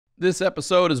This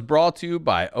episode is brought to you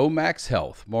by Omax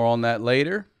Health. More on that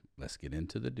later. Let's get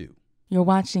into the do. You're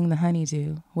watching the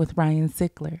HoneyDEW with Ryan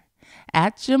Sickler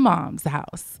at your mom's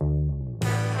house.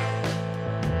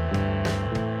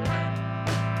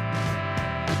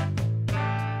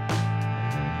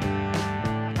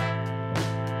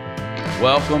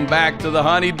 Welcome back to the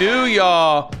HoneyDEW,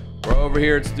 y'all. We're over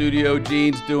here at Studio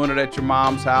Jeans doing it at your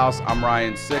mom's house. I'm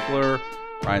Ryan Sickler.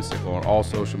 Ryan Sickler on all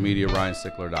social media,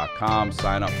 ryansickler.com.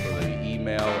 Sign up for the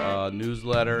email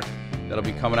newsletter that'll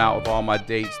be coming out with all my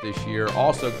dates this year.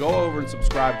 Also, go over and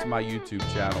subscribe to my YouTube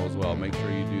channel as well. Make sure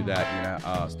you do that.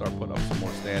 You're gonna start putting up some more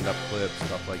stand-up clips,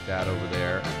 stuff like that over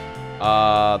there.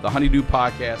 The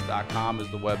honeydewpodcast.com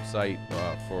is the website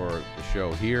for the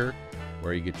show here,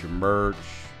 where you get your merch,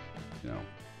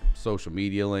 social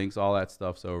media links, all that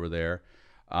stuff's over there.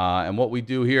 And what we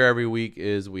do here every week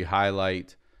is we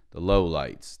highlight the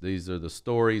lowlights. These are the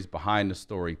stories behind the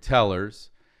storytellers.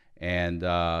 And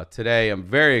today I'm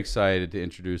very excited to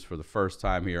introduce for the first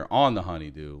time here on the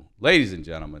HoneyDEW, ladies and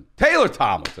gentlemen, Taylor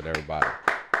Tomlinson, everybody.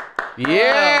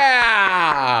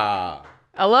 Yeah!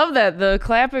 I love that, the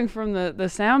clapping from the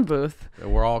sound booth.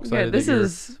 We're all excited. This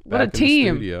is what a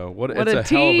team. It's a hell of a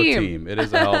team. It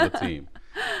is a hell of a team.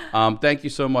 Thank you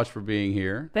so much for being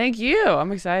here. Thank you.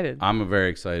 I'm excited. I'm very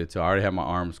excited too. I already have my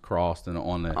arms crossed and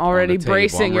on the already on the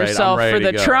bracing yourself for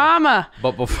the trauma.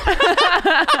 But before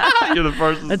you're the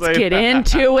first to Let's say get that.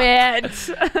 into it.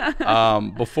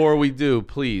 Before we do,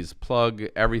 please plug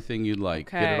everything you'd like.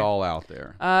 Okay. Get it all out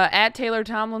there. At Taylor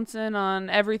Tomlinson on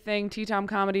everything,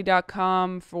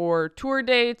 ttomcomedy.com for tour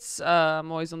dates.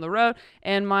 I'm always on the road.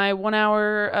 And my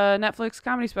 1-hour Netflix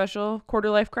comedy special, Quarter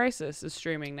Life Crisis, is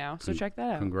streaming now. So check that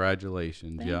out.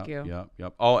 Congratulations. Thank you.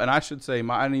 Yep. Oh, and I should say,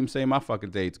 I didn't even say my fucking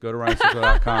dates. Go to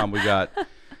ryansickler.com. We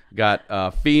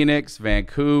got Phoenix,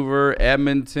 Vancouver,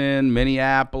 Edmonton,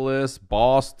 Minneapolis,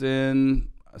 Boston,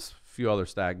 a few other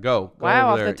stats. Go Wow,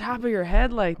 over off there. the top of your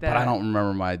head like that. But I don't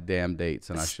remember my damn dates,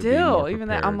 and I should be Still, more even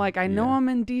that, prepared. I'm like, I know I'm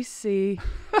in D.C.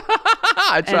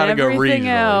 I try to go regionally. Everything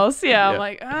else, I'm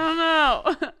like, I don't know.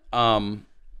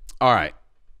 All right.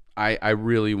 I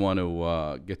really want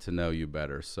to get to know you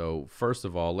better. So first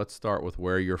of all, let's start with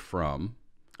where you're from.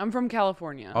 I'm from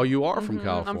California. Oh, you are from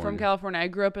California. I'm from California. I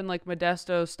grew up in like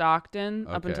Modesto, Stockton,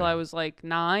 up until I was like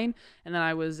 9, and then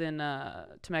I was in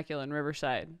Temecula and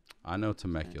Riverside. I know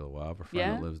Temecula well. I have a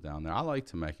friend that lives down there. I like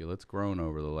Temecula. It's grown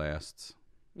over the last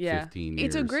 15 years.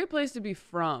 It's a great place to be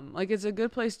from. Like, it's a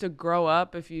good place to grow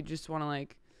up if you just want to,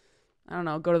 like, I don't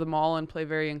know, go to the mall and play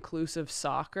very inclusive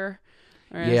soccer.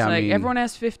 Or it's like everyone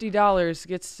has $50,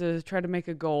 gets to try to make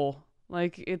a goal.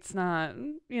 Like, it's not,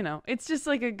 it's just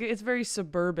like it's very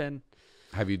suburban.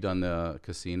 Have you done the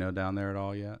casino down there at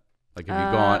all yet? Like,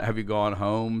 have you gone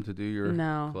home to do your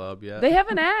club yet? They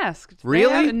haven't asked.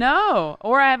 Really? No.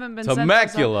 Or I haven't been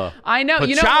Temecula. I know. Pachanga.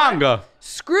 You know what?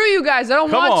 Screw you guys. I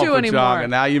don't want to anymore.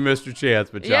 Now you missed your chance,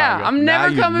 Pachanga. Yeah, I'm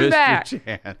never coming back. Your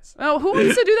chance. Oh, who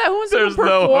wants to do that? Who wants to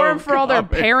perform for all their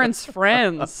parents'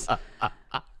 friends?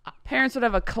 Parents would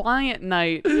have a client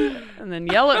night and then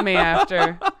yell at me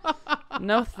after.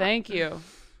 No, thank you.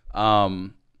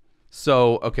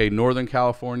 So, okay, Northern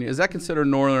California. Is that considered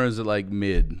northern or is it like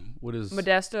mid? What is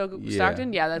Modesto,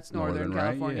 Stockton? Yeah, that's Northern right?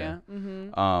 California. Yeah.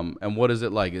 Mm-hmm. And what is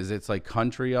it like? Is it like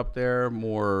country up there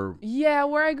more? Yeah,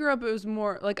 where I grew up, it was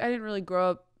more like I didn't really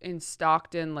grow up in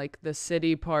Stockton, like the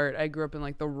city part. I grew up in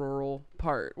like the rural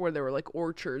part where there were like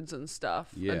orchards and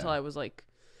stuff until I was like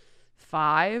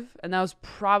 5, and that was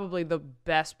probably the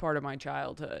best part of my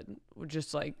childhood.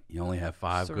 Just like you only have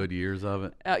 5 good years of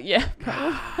it. Yeah.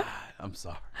 I'm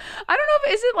sorry. I don't know.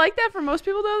 Is it like that for most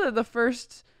people though? That the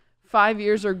first 5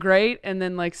 years are great, and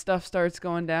then like stuff starts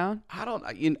going down. I don't.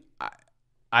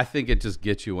 I think it just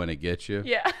gets you when it gets you.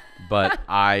 Yeah. But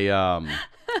I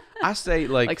say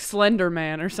like Slender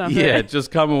Man or something. Yeah, just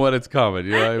coming when it's coming.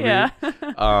 You know what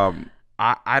I mean?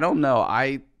 I don't know.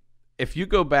 If you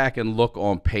go back and look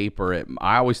on paper,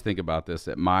 I always think about this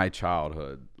at my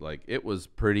childhood. Like, it was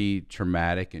pretty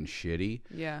traumatic and shitty.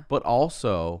 Yeah. But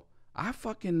also, I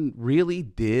fucking really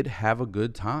did have a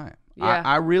good time. Yeah.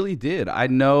 I really did. I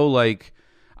know, like,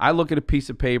 I look at a piece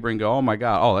of paper and go, oh, my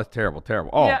God. Oh, that's terrible, terrible.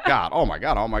 Oh, God. Oh, my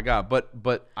God. Oh, my God.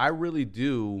 But I really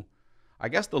do. I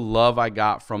guess the love I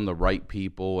got from the right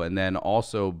people, and then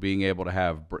also being able to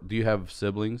have. Do you have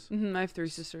siblings? Mm-hmm, I have 3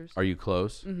 sisters. Are you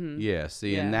close? Mm-hmm. Yeah.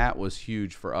 See, and that was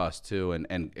huge for us too,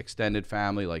 and extended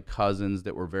family, like cousins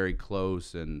that were very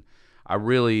close, and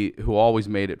who always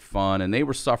made it fun, and they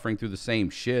were suffering through the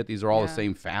same shit. These are all the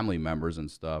same family members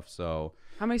and stuff. So.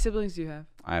 How many siblings do you have?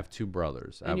 I have 2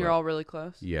 brothers. And you're all really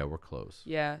close? Yeah, we're close.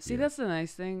 Yeah. See, that's the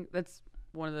nice thing.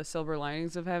 one of the silver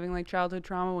linings of having like childhood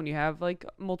trauma when you have like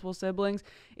multiple siblings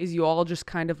is you all just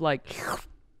kind of like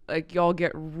y'all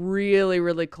get really,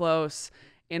 really close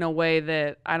in a way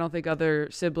that I don't think other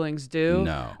siblings do.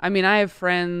 No. I mean, I have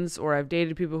friends or I've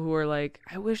dated people who are like,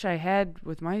 I wish I had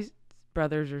with my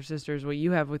brothers or sisters what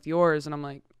you have with yours. And I'm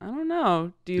like, I don't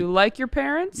know. Do you like your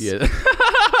parents? Yeah.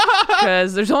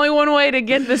 Because there's only one way to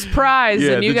get this prize.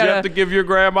 Yeah, and you did you have to give your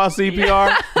grandma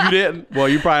CPR? You didn't? Well,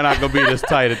 you're probably not going to be this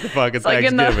tight at the fucking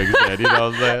Thanksgiving, then. You know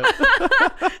what I'm saying?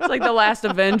 It's like the last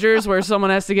Avengers where someone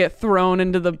has to get thrown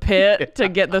into the pit to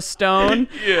get the stone.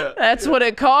 Yeah. That's what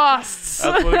it costs.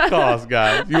 That's what it costs,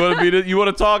 guys. You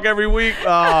want to talk every week?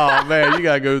 Oh, man, you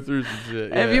got to go through some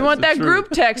shit. If you want that group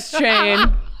text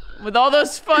chain with all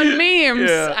those fun memes,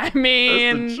 I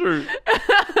mean. That's the truth.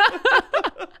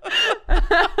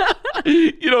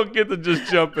 You don't get to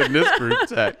just jump in this group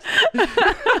text.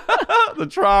 The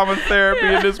trauma therapy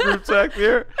in this group text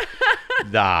here.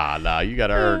 Nah, you got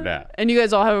to earn that. And you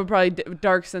guys all have a probably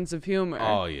dark sense of humor.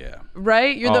 Oh, yeah.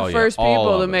 Right? You're the first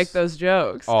people to make those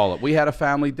jokes. We had a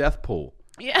family death pool.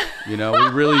 Yeah. You know, we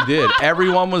really did.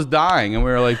 Everyone was dying, and we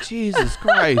were like, Jesus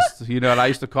Christ. You know, and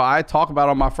I talk about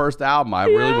on my first album, I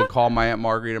really would call my Aunt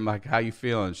Marguerite. I'm like, how you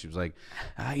feeling? She was like,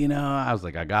 you know, I was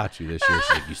like, I got you this year.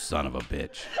 She's like, you son of a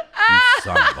bitch. You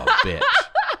son of a bitch.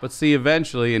 But see,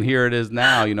 eventually, and here it is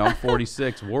now, you know, I'm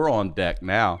 46. We're on deck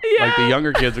now. Yeah. Like the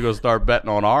younger kids are going to start betting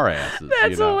on our asses.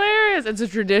 That's hilarious. It's a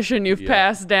tradition you've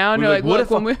passed down. You're like, what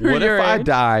if I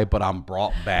die, but I'm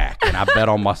brought back and I bet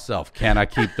on myself? Can I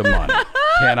keep the money?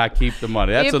 Can I keep the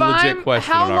money? That's a legit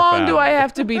question. How long do I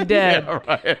have to be dead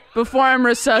before I'm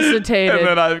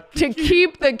resuscitated to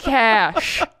keep the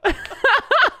cash?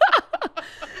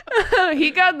 He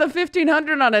got the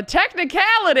 1,500 on a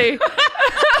technicality.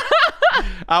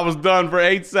 I was done for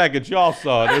 8 seconds. Y'all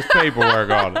saw it. There's paperwork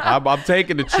on it. I'm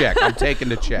taking the check.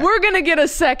 We're going to get a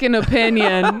second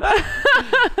opinion.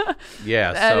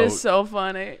 Yeah. That is so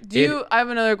funny. I have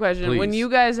another question. Please. When you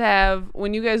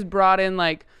guys brought in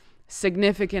like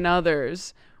significant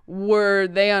others, were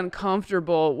they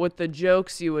uncomfortable with the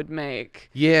jokes you would make?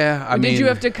 Yeah, I mean, did you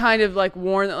have to kind of like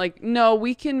warn that, like, no,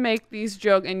 we can make these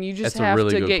jokes, and you just have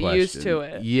to get used to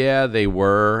it? Yeah, they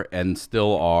were and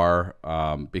still are,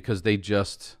 because they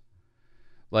just,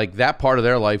 like, that part of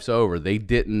their life's over. They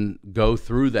didn't go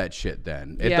through that shit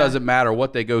then. It doesn't matter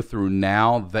what they go through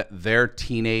now. That their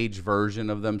teenage version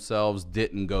of themselves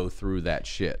didn't go through that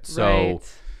shit. So,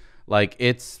 like,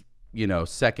 it's, you know,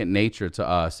 second nature to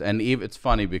us. And even it's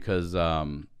funny because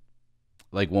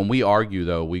like when we argue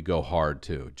though, we go hard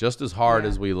too, just as hard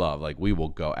as we love. Like we will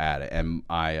go at it. And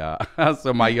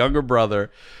so my younger brother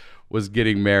was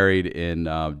getting married in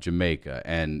Jamaica,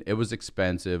 and it was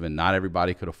expensive and not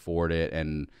everybody could afford it,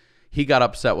 and he got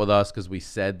upset with us because we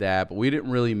said that, but we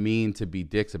didn't really mean to be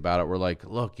dicks about it. We're like,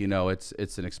 look, you know, it's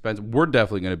an expense. We're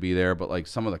definitely going to be there, but like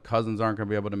some of the cousins aren't going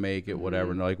to be able to make it,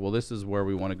 whatever. And they're like, well, this is where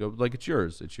we want to go. Like, it's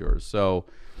yours. So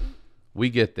we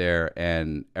get there,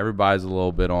 and everybody's a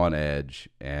little bit on edge,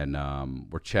 and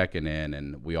we're checking in,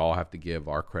 and we all have to give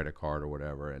our credit card or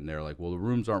whatever. And they're like, well, the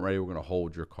rooms aren't ready. We're going to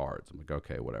hold your cards. I'm like,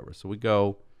 okay, whatever. So we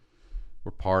go,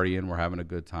 we're partying, we're having a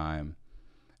good time.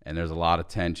 And there's a lot of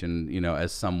tension, you know,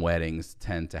 as some weddings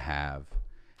tend to have.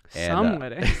 And,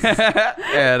 weddings.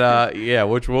 And, yeah,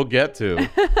 which we'll get to.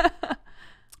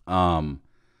 But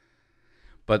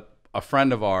a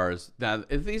friend of ours, now,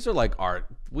 these are like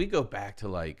we go back to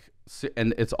like,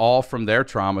 and it's all from their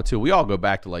trauma too. We all go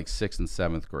back to like 6th and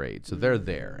 7th grade. So they're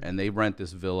there, and they rent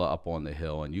this villa up on the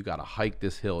hill, and you got to hike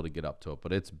this hill to get up to it,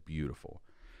 but it's beautiful.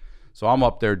 So I'm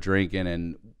up there drinking,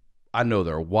 and I know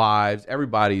their wives.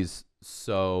 Everybody's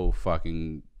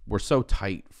we're so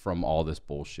tight from all this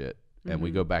bullshit, and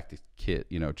we go back to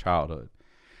childhood,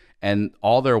 and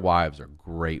all their wives are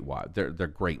great wives. They're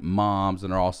great moms,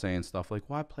 and they're all saying stuff like,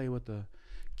 why play with the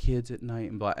kids at night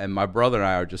and blah. And my brother and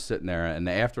I are just sitting there, and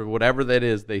after whatever that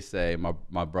is they say,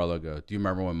 my brother goes, do you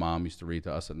remember when mom used to read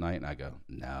to us at night? And I go,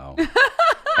 no.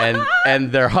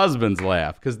 And their husbands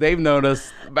laugh because they've known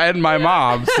us and my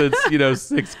mom since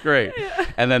 6th grade.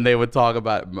 And then they would talk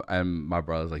about it, and my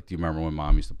brother's like, do you remember when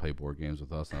mom used to play board games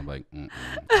with us? And I'm like,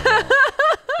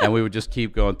 and we would just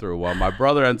keep going through. Well, my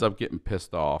brother ends up getting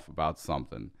pissed off about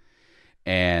something,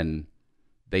 and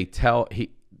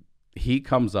he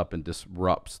comes up and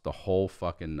disrupts the whole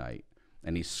fucking night.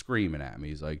 And he's screaming at me.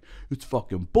 He's like, it's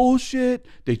fucking bullshit.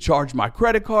 They charged my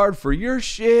credit card for your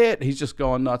shit. He's just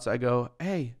going nuts. I go,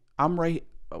 hey, I'm right.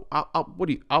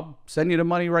 I'll send you the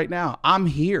money right now. I'm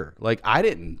here. Like, I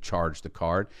didn't charge the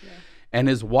card. Yeah. And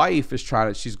his wife is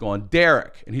she's going,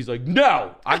 Derek. And he's like,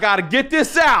 no, I got to get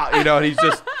this out. And he's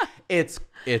just, it's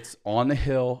on the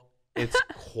hill. It's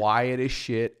quiet as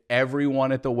shit.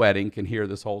 Everyone at the wedding can hear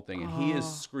this whole thing. And he is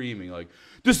screaming like,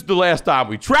 this is the last time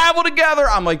we travel together.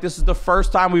 I'm like, this is the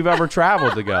first time we've ever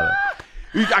traveled together.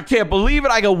 I can't believe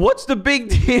it. I go, what's the big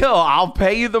deal? I'll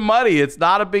pay you the money. It's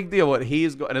not a big deal. What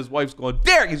he's going, and his wife's going,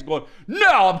 Derek, he's going,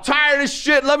 no, I'm tired of this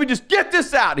shit. Let me just get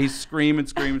this out. And he's screaming.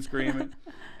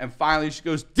 And finally she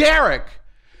goes, Derek,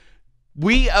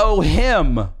 we owe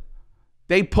him.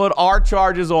 They put our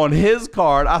charges on his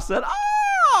card. I said,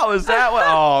 oh, is that what?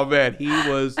 Oh man, he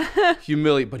was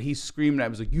humiliated. But he's screaming at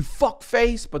me. He's like, you fuck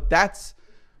face. But that's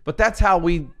how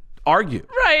we argue.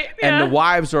 Right. And the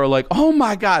wives are like, oh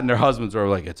my God. And their husbands are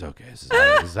like, it's okay. This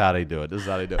is how they do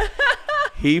it.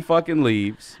 He fucking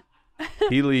leaves.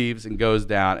 He leaves and goes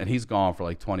down, and he's gone for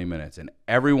like 20 minutes. And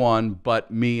everyone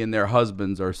but me and their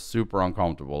husbands are super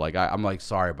uncomfortable. Like, I'm like,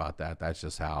 sorry about that. That's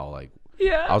just how, like,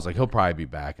 I was like, he'll probably be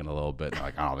back in a little bit. And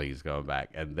like, I don't think he's going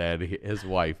back. And then his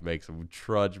wife makes him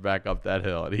trudge back up that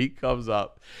hill. And he comes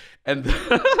up, and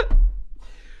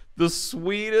the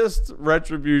sweetest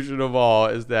retribution of all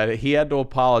is that he had to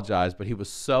apologize, but he was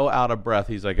so out of breath.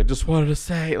 He's like, I just wanted to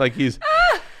say, like, he's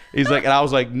like, and I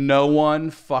was like, no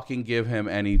one fucking give him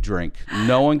any drink.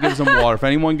 No one gives him water. If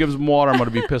anyone gives him water, I'm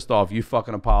going to be pissed off. You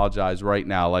fucking apologize right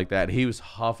now like that. He was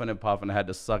huffing and puffing. I had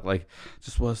to suck, like,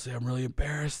 just want to say I'm really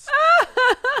embarrassed.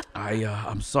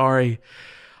 I'm sorry.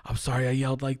 I'm sorry I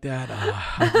yelled like that.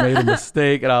 I made a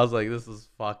mistake. And I was like, this is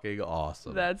fucking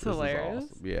awesome. That's hilarious.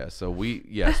 Awesome. Yeah. So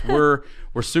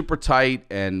we're super tight,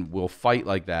 and we'll fight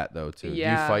like that though too.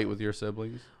 Yeah. Do you fight with your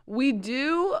siblings? We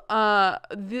do.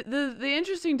 The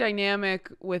interesting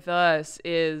dynamic with us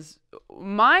is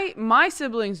my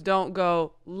siblings don't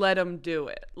go, let them do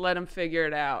it. Let them figure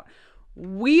it out.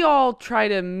 We all try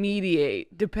to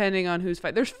mediate depending on who's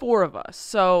fighting. There's 4 of us.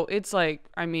 So it's like,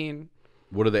 I mean,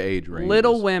 what are the age ranges?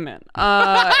 Little Women.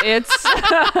 It's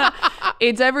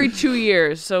every 2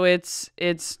 years. So it's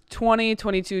 20,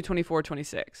 22, 24,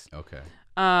 26. Okay.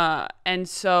 And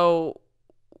so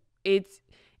it's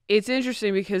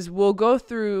interesting because we'll go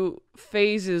through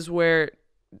phases where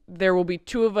there will be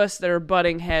 2 of us that are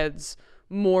butting heads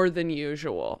more than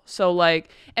usual. So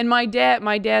like, and my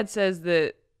dad says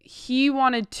that he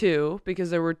wanted 2 because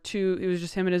there were 2. It was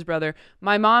just him and his brother.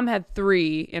 My mom had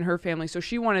 3 in her family, so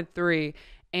she wanted 3.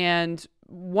 And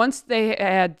once they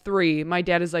had 3, my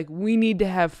dad is like, we need to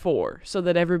have 4 so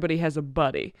that everybody has a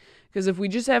buddy. Because if we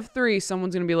just have 3,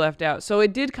 someone's going to be left out. So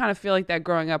it did kind of feel like that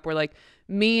growing up, where like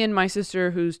me and my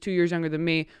sister, who's 2 years younger than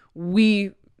me,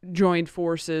 we joined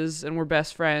forces and were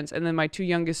best friends. And then my 2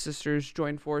 youngest sisters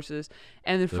joined forces.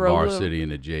 And then for varsity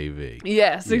and the JV.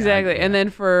 Yes, exactly. Yeah. And then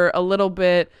for a little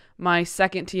bit, my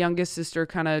second to youngest sister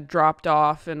kind of dropped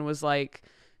off and was like,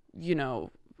 you know,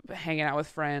 hanging out with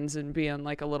friends and being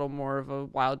like a little more of a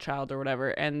wild child or whatever.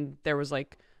 And there was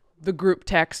like the group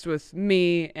text with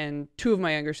me and 2 of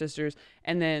my younger sisters,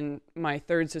 and then my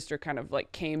third sister kind of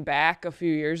like came back a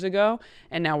few years ago,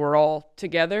 and now we're all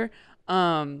together.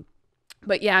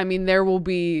 But yeah, I mean, there will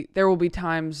be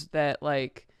times that,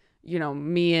 like, you know,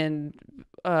 me and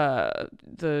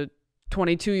the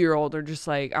 22-year-old are just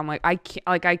like, I'm like, I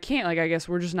can't, I guess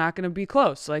we're just not going to be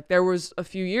close. Like, there was a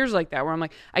few years like that where I'm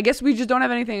like, I guess we just don't have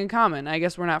anything in common. I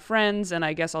guess we're not friends, and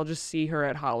I guess I'll just see her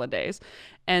at holidays.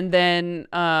 And then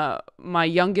my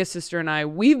youngest sister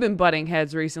and we've been butting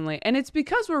heads recently, and it's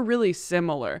because we're really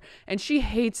similar. And she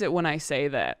hates it when I say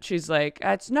that. She's like,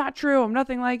 that's not true. I'm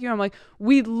nothing like you. I'm like,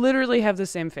 we literally have the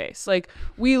same face. Like,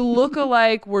 we look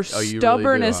alike. We're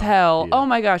stubborn really as hell. Yeah. Oh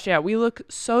my gosh, yeah. We look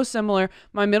so similar.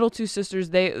 My middle 2 sisters,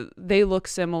 they look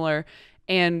similar.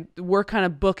 And we're kind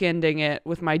of bookending it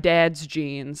with my dad's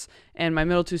genes. And my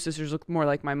middle 2 sisters look more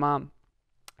like my mom.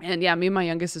 And yeah, me and my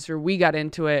youngest sister, we got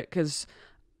into it because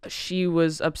she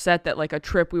was upset that like a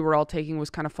trip we were all taking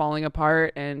was kind of falling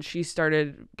apart, and she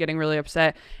started getting really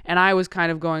upset. And I was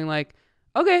kind of going like,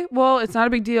 okay, well, it's not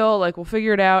a big deal. Like, we'll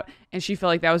figure it out. And she felt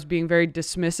like that was being very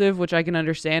dismissive, which I can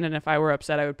understand. And if I were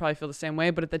upset, I would probably feel the same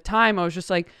way. But at the time, I was just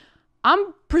like,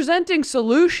 I'm presenting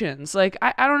solutions. Like,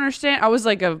 I don't understand. I was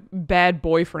like a bad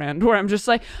boyfriend where I'm just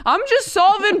like, I'm just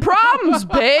solving problems,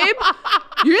 babe.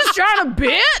 You're just trying to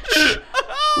bitch.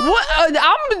 What?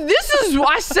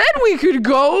 I said we could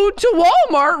go to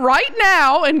Walmart right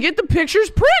now and get the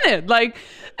pictures printed. Like,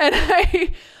 and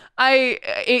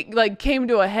it like came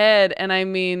to a head. And I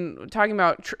mean, talking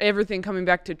about everything coming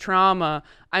back to trauma,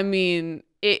 I mean,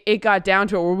 it got down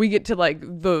to it where we get to like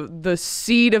the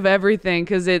seed of everything,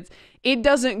 because it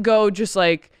doesn't go just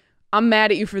like, I'm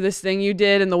mad at you for this thing you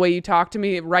did and the way you talk to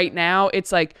me right now.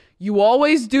 It's like, you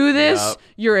always do this. Yep.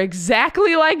 You're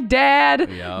exactly like dad.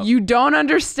 Yep. You don't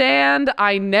understand.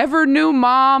 I never knew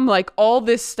mom, like all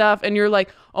this stuff. And you're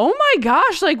like, oh my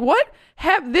gosh, like what?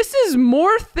 This is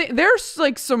more, there's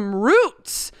like some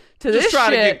roots to this shit. Just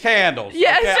trying to get candles.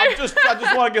 Yeah, okay? I just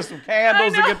want to get some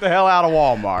candles and get the hell out of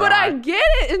Walmart. But right? I get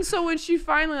it. And so when she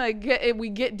finally like we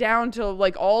get down to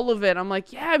like all of it, I'm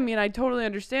like, yeah, I mean, I totally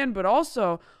understand. But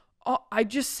also, I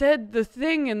just said the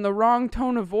thing in the wrong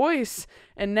tone of voice.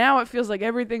 And now it feels like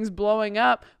everything's blowing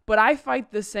up. But I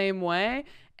fight the same way.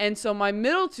 And so my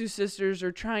middle two sisters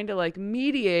are trying to like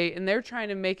mediate, and they're trying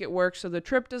to make it work so the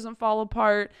trip doesn't fall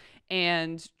apart,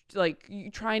 and like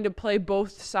trying to play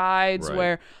both sides. Right.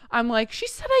 Where I'm like, she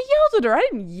said I yelled at her. I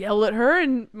didn't yell at her.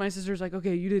 And my sister's like,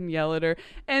 okay, you didn't yell at her.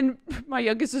 And my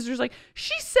youngest sister's like,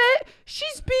 she said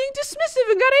she's being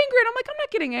dismissive and got angry. And I'm like, I'm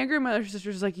not getting angry. My other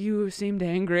sister's like, you seemed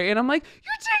angry. And I'm like,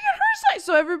 you're taking her side.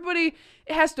 So everybody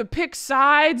has to pick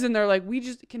sides, and they're like,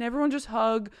 can everyone just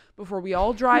hug before we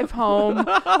all drive home?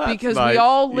 Because nice. We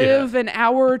all live an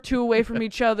hour or two away from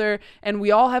each other, and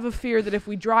we all have a fear that if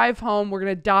we drive home, we're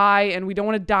going to die, and we don't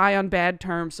want to die on bad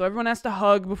terms. So everyone has to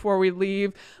hug before we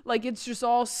leave. Like, it's just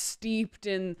all steeped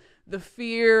in the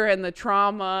fear and the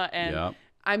trauma. And yep.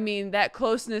 I mean, that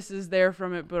closeness is there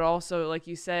from it, but also, like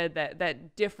you said,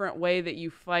 that different way that you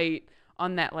fight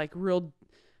on that like real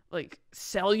like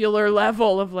cellular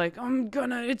level of like,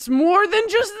 it's more than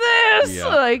just this. Yeah.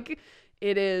 Like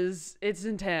it's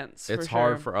intense. It's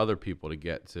hard for other people to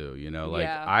get to, you know, like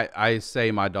I say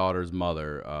my daughter's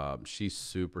mother, she's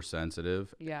super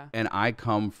sensitive. Yeah. And I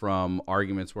come from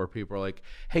arguments where people are like,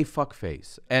 hey, fuck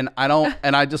face. And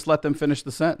I just let them finish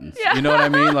the sentence. Yeah. You know what I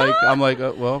mean? Like, I'm like,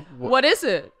 well, what is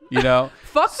it? You know,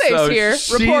 fuckface so here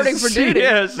reporting for duty.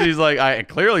 Yeah, she's like,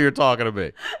 clearly you're talking to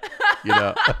me, you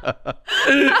know,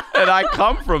 and I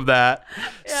come from that.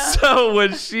 Yeah. So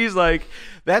when she's like,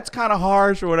 that's kind of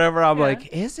harsh or whatever, I'm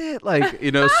like, is it? Like,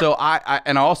 you know, so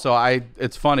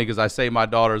it's funny because I say my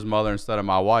daughter's mother instead of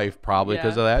my wife, probably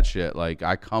because of that shit. Like,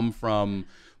 I come from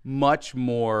much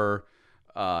more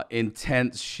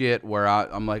intense shit where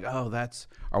I'm like,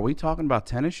 are we talking about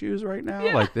tennis shoes right now?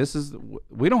 Yeah. Like,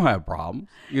 we don't have problems.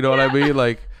 You know what I mean?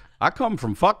 Like, I come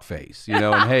from fuckface, you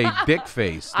know, and hey, dick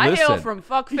face. I hail from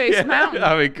fuckface mountain.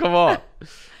 I mean, come on.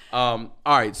 All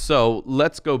right, so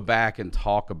let's go back and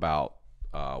talk about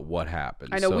what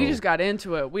happened. I know we just got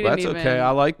into it. We didn't even okay.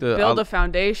 I like build a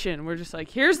foundation. We're just like,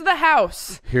 here's the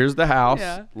house. Here's the house.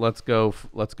 Yeah. Let's go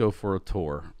for a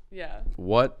tour. Yeah.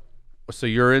 So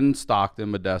you're in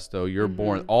Stockton, Modesto. You're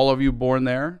born. All of you born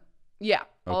there? Yeah.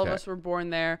 All of us were born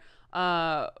there.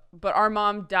 But our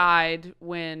mom died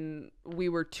when we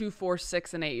were 2, 4,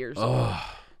 6, and 8 years old.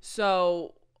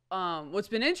 So what's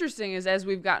been interesting is as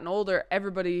we've gotten older,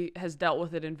 everybody has dealt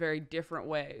with it in very different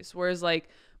ways. Whereas like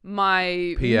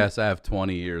P.S. I have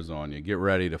 20 years on you. Get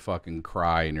ready to fucking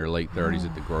cry in your late 30s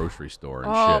at the grocery store and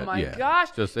shit. Oh my gosh.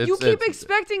 You keep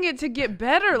expecting it to get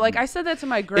better. Like I said that to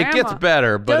my grandma. It gets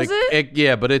better, but Does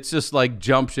it? But it's just like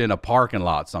jumps in a parking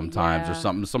lot sometimes or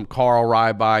something. Some car will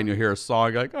ride by and you hear a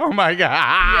song, you're like, oh my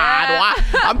God,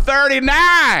 I'm 39.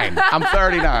 I'm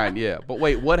 39. Yeah. But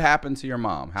wait, what happened to your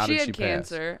mom? How did she pass? She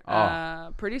had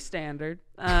cancer. Pretty standard.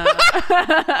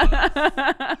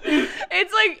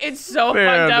 It's so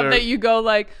fucked up that you go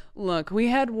like, look, we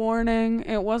had warning.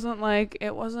 It wasn't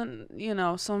you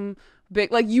know, some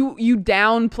big, like you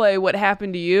downplay what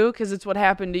happened to you because it's what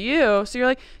happened to you. So you're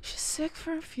like, she's sick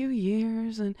for a few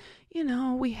years and you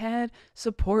know, we had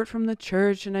support from the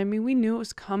church and I mean, we knew it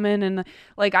was coming. And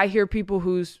like, I hear people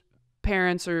whose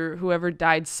parents or whoever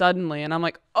died suddenly and I'm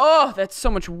like, oh, that's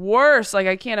so much worse. Like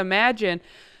I can't imagine.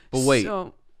 But wait.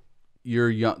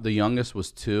 The youngest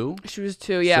was 2? She was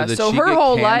 2, yeah. So her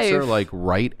whole life, like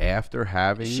right after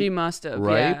having, she must have,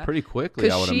 right, pretty quickly.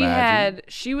 I would imagine.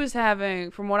 She was having,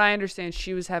 from what I understand,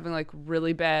 she was having like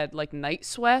really bad like night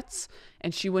sweats,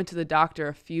 and she went to the doctor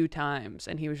a few times,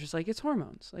 and he was just like, it's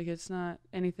hormones, like it's not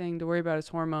anything to worry about. It's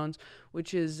hormones,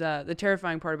 which is the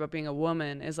terrifying part about being a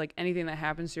woman is like anything that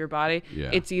happens to your body,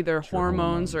 it's either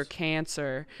hormones or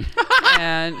cancer.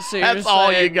 And so you're that's just all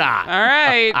like, you got. All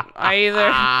right,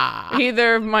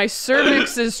 either my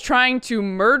cervix is trying to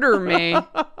murder me,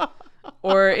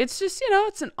 or it's just, you know,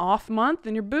 it's an off month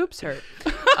and your boobs hurt.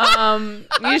 You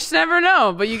just never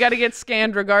know, but you got to get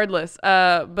scanned regardless.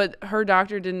 But her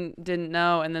doctor didn't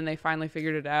know, and then they finally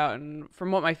figured it out. And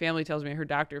from what my family tells me, her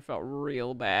doctor felt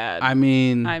real bad. I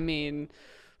mean,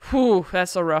 whew,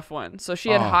 that's a rough one. So she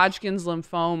had Hodgkin's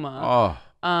lymphoma.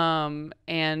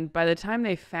 And by the time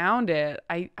they found it,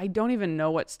 I don't even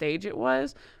know what stage it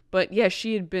was, but yeah,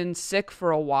 she had been sick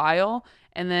for a while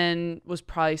and then was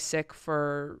probably sick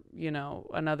for,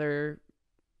 another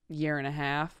year and a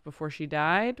half before she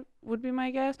died, would be my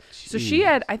guess.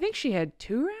 Jeez. So I think she had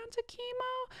 2 rounds of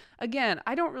chemo. Again,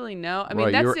 I don't really know. I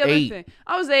mean, that's the other thing.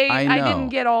 I was 8. I didn't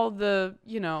get all the,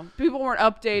 people weren't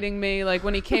updating me. Like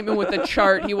when he came in with the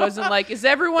chart, he wasn't like, is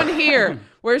everyone here?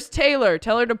 Where's Taylor?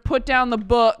 Tell her to put down the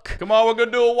book. Come on, we're going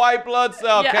to do a white blood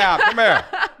cell count. Come here.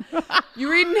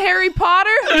 You reading Harry Potter?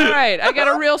 All right, I got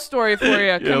a real story for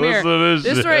you. Come here.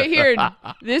 This right here.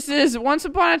 This is once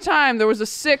upon a time there was a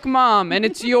sick mom, and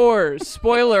it's yours.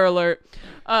 Spoiler alert.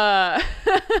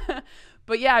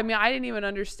 But yeah, I mean, I didn't even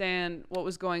understand what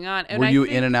was going on. And were you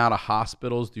in and out of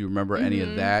hospitals? Do you remember any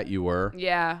of that? You were?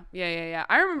 Yeah.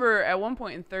 I remember at one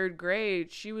point in 3rd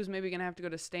grade, she was maybe going to have to go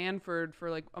to Stanford for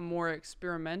like a more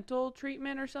experimental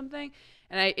treatment or something.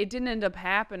 And it didn't end up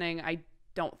happening, I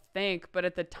don't think. But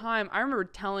at the time, I remember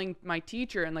telling my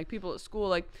teacher and like people at school,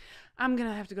 like, I'm going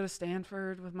to have to go to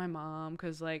Stanford with my mom.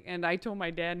 And I told my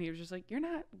dad, and he was just like, you're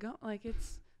not going, like,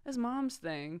 it's mom's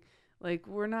thing. Like,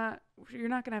 you're not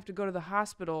going to have to go to the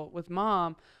hospital with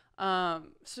mom.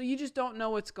 So you just don't know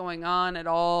what's going on at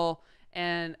all.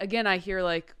 And again, I hear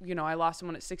like, I lost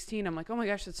someone at 16. I'm like, oh my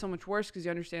gosh, that's so much worse because you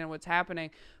understand what's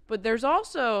happening. But there's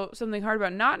also something hard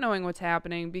about not knowing what's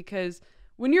happening, because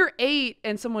when you're 8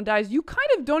 and someone dies, you kind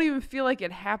of don't even feel like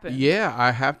it happened. Yeah,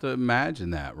 I have to imagine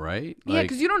that, right? Yeah,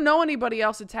 because you don't know anybody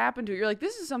else it's happened to. You're like,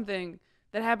 this is something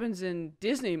that happens in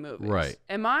Disney movies. Right.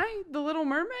 Am I the Little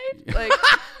Mermaid? Like...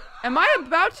 Am I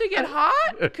about to get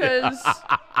hot? Because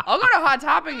I'll go to Hot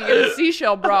Topic and get a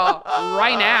seashell bra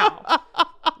right now.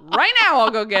 Right now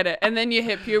I'll go get it. And then you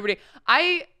hit puberty.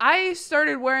 I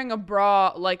started wearing a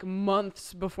bra like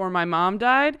months before my mom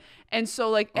died. And so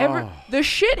like the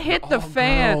shit hit the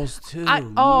fan. Girls too,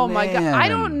 my God. I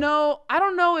don't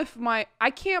know if I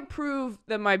can't prove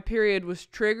that my period was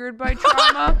triggered by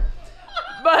trauma.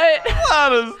 But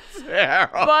that is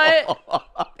terrible.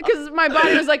 But because my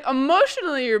body was like,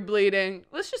 emotionally you're bleeding,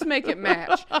 let's just make it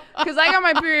match. Because I got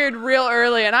my period real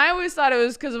early, and I always thought it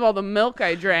was because of all the milk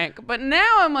I drank. But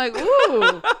now I'm like,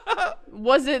 ooh,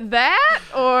 was it that?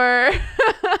 Or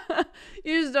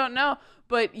you just don't know.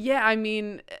 But yeah, I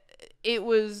mean, it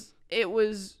was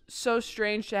so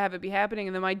strange to have it be happening.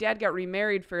 And then my dad got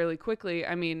remarried fairly quickly.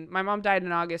 I mean, my mom died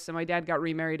in August and my dad got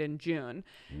remarried in June.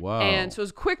 Wow. And so it was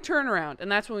a quick turnaround. And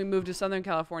that's when we moved to Southern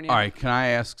California. All right. Can I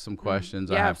ask some questions?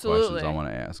 Yeah, I have absolutely. questions I want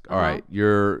to ask. All right.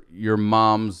 Your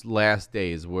mom's last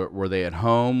days, were they at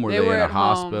home? Were they in a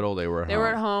hospital? They were at home. They were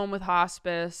at home with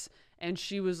hospice. And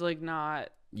she was like not.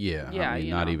 Yeah. I mean,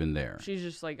 not even there. She's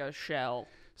just like a shell.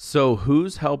 So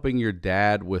who's helping your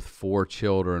dad with 4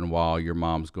 children while your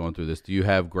mom's going through this? Do you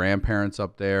have grandparents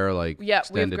up there, like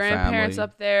extended we have grandparents family?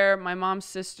 up there, my mom's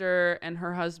sister and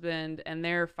her husband, and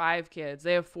their 5 kids.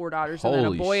 They have 4 daughters and then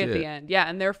a boy at the end. Yeah,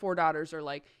 and their 4 daughters are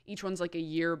like, each one's like a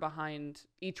year behind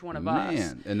each one of us.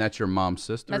 Man, and that's your mom's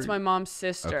sister? That's my mom's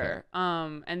sister.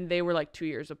 Okay. And they were like 2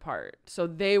 years apart. So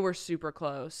they were super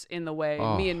close in the way.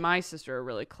 Me and my sister are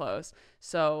really close.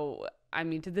 So... I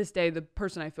mean, to this day, the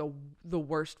person I feel the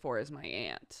worst for is my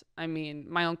aunt. I mean,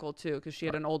 my uncle, too, because she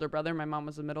had an older brother. My mom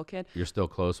was a middle kid. You're still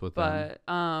close with them?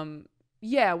 But,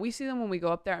 yeah, we see them when we go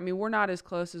up there. I mean, we're not as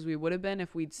close as we would have been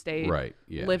if we'd stayed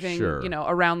living,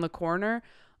 around the corner.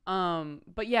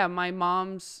 But, yeah,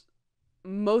 most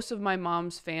of my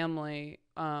mom's family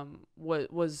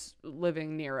was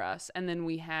living near us. And then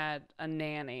we had a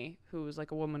nanny who was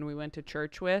like a woman we went to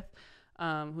church with.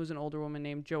 Who's an older woman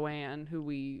named Joanne, who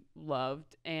we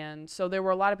loved. And so there were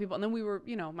a lot of people. And then we were,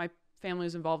 my family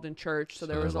was involved in church. So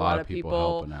there was a lot of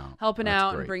people helping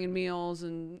out and bringing meals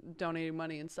and donating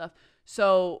money and stuff.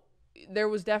 So there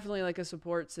was definitely like a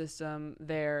support system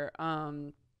there.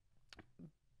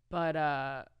 But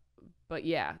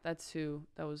yeah, that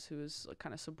was who was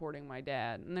kind of supporting my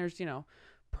dad. And there's,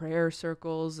 prayer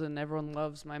circles, and everyone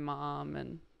loves my mom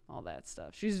and all that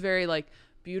stuff. She's very like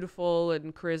beautiful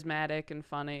and charismatic and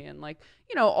funny and like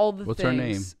all the What's things. Her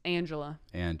name? Angela.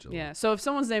 Yeah. So if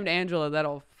someone's named Angela,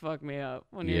 that'll fuck me up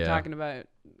when you're talking about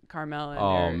Carmela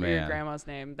and your grandma's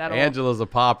name. Angela's a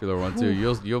popular one too.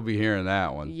 You'll be hearing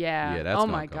that one. Yeah. That's oh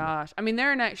my gosh. I mean,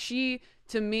 she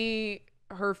to me,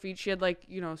 her feet. She had like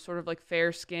sort of like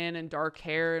fair skin and dark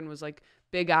hair and was like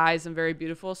big eyes and very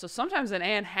beautiful. So sometimes an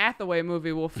Anne Hathaway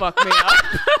movie will fuck me up.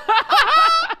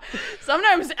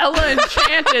 Sometimes Ella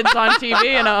Enchanted's on TV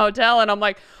in a hotel, and I'm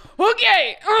like,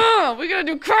 okay, we're gonna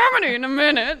do comedy in a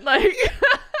minute. Like,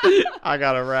 I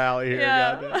gotta rally here.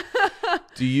 Yeah.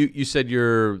 Do you said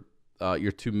your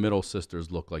 2 middle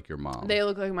sisters look like your mom? They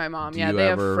look like my mom. They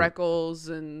have freckles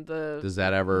and the. Does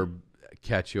that ever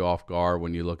catch you off guard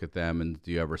when you look at them? And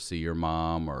do you ever see your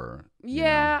mom or?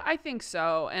 Yeah, I think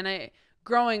so. And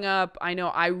growing up, I know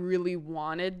I really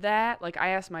wanted that. Like, I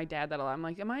asked my dad that a lot. I'm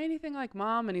like, am I anything like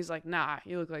mom? And he's like, nah,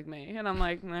 you look like me. And I'm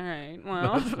like, all right,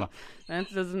 well,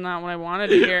 that's not what I wanted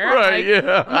to hear. Right,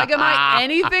 yeah. I'm like, am I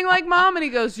anything like mom? And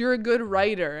he goes, you're a good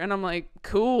writer. And I'm like,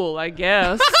 cool, I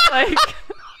guess. Like,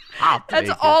 that's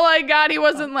all I got. He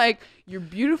wasn't like, you're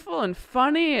beautiful and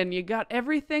funny and you got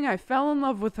everything. I fell in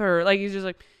love with her. Like, he's just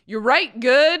like, you're right,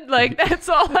 good. Like, that's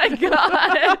all I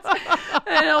got.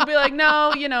 And he'll be like,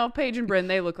 no, Paige and Bryn,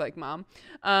 they look like mom.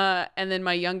 And then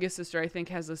my youngest sister, I think,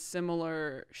 has a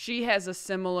similar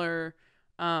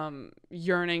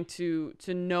yearning to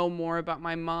know more about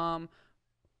my mom,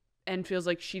 and feels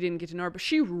like she didn't get to know her, but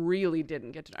she really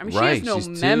didn't get to know her. I mean, right. She has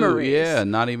no memories. Yeah,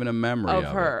 not even a memory of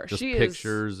her. Just she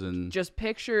pictures just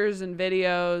pictures and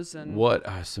videos and what?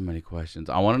 So many questions.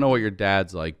 I want to know what your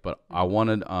dad's like, but I want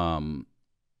to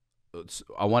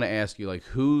ask you, like,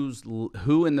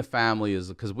 who in the family is,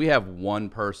 because we have one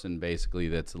person basically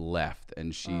that's left,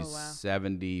 and she's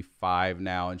 75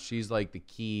 now, and she's like the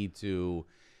key to.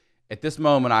 At this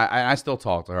moment, I still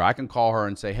talk to her. I can call her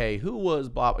and say, hey, who was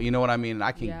blah, you know what I mean? And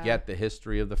I can get the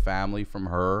history of the family from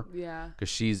her. Yeah. Because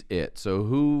she's it. So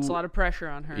who... It's a lot of pressure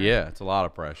on her. Yeah, it's a lot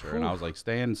of pressure. Whew. And I was like,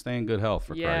 stay in good health,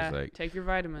 for Christ's sake. Take your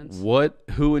vitamins.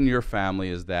 Who in your family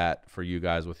is that for you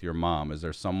guys with your mom? Is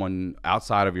there someone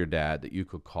outside of your dad that you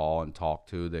could call and talk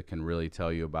to that can really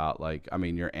tell you about, like, I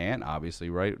mean, your aunt, obviously,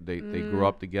 right? They grew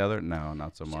up together? No,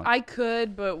 not so much. I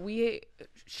could, but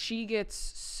she gets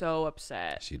so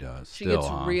upset. She does. She gets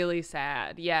really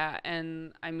sad. Yeah.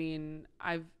 And I mean,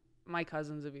 my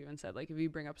cousins have even said, like, if you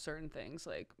bring up certain things,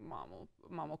 like,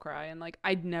 mom will cry, and like,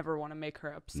 I'd never want to make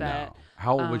her upset. No.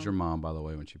 How old was your mom, by the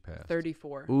way, when she passed?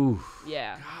 34. Oof.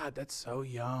 Yeah. God, that's so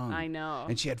young. I know.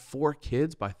 And she had 4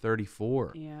 kids by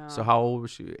 34. Yeah. So how old was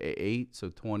she? 8.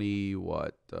 So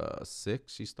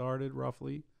 6 she started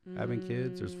roughly having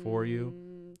kids. There's 4 of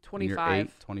you.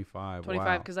 25. 25.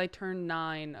 25, because I turned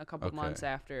 9 a couple months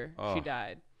after she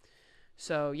died.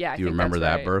 So yeah. Do you remember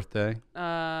that birthday?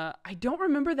 I don't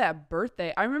remember that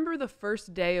birthday. I remember the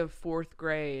first day of 4th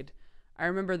grade. I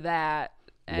remember that.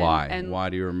 Why? And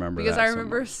why do you remember that? Because I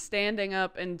remember standing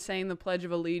up and saying the Pledge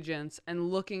of Allegiance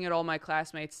and looking at all my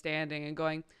classmates standing and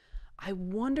going, I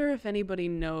wonder if anybody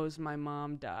knows my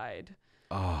mom died.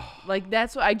 Oh. Like,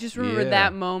 that's what I just remember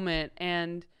that moment.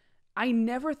 And I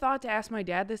never thought to ask my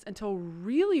dad this until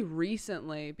really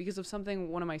recently, because of something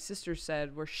one of my sisters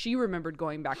said, where she remembered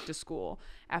going back to school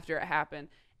after it happened.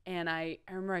 And I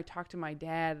remember I talked to my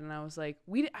dad, and I was like,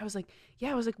 we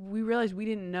realized we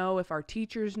didn't know if our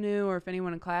teachers knew or if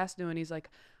anyone in class knew. And he's like,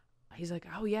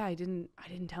 oh yeah, I didn't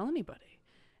tell anybody.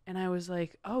 And I was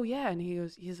like, oh yeah. And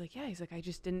he's like, I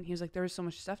just didn't. He was like, there was so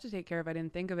much stuff to take care of, I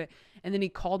didn't think of it. And then he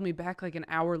called me back like an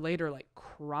hour later, like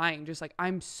crying, just like,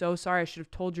 I'm so sorry. I should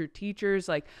have told your teachers.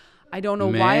 Like, I don't know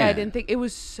why I didn't think. It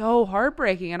was so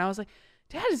heartbreaking. And I was like,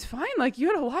 Dad, it's fine. Like, you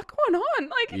had a lot going on.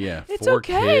 Like, it's 4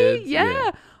 okay. Kids.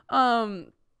 Yeah.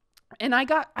 And I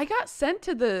got sent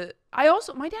to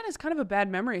my dad has kind of a bad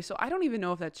memory, so I don't even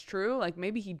know if that's true. Like,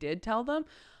 maybe he did tell them.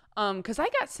 Because I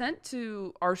got sent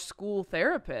to our school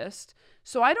therapist,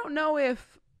 so I don't know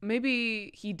if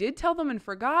maybe he did tell them and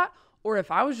forgot, or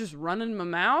if I was just running my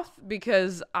mouth,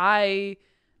 because I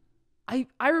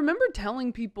remember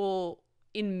telling people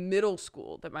in middle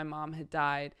school that my mom had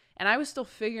died, and I was still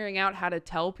figuring out how to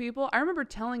tell people. I remember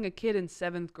telling a kid in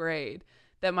 7th grade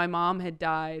that my mom had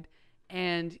died,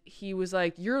 and he was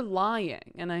like, you're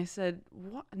lying. And I said,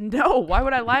 what? No, why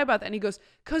would I lie about that? And he goes,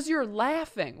 because you're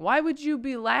laughing. Why would you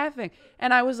be laughing?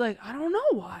 And I was like, I don't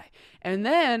know why. And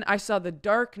then I saw The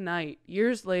Dark Knight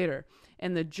years later,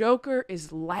 and the Joker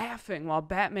is laughing while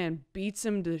Batman beats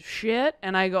him to shit.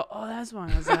 And I go, oh, that's why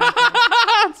I was laughing.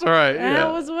 That's right.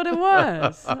 That was what it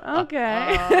was.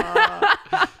 Okay.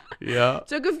 Yeah.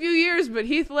 Took a few years, but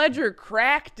Heath Ledger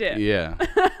cracked it. Yeah.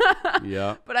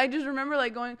 Yeah. But I just remember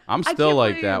like going, I'm still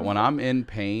like that. When I'm in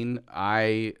pain,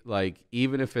 I like,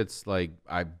 even if it's like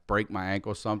I break my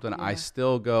ankle or something, I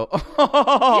still go,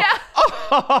 oh,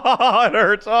 it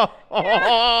hurts. Oh.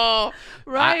 Yeah.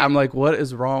 Right. I'm like, what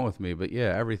is wrong with me? But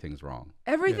yeah, everything's wrong.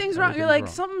 Everything's wrong. You're like,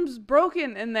 something's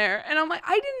broken in there. And I'm like,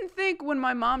 I didn't think when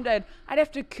my mom died, I'd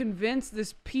have to convince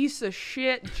this piece of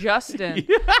shit, Justin,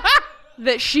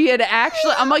 that she had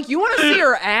actually, I'm like, you want to see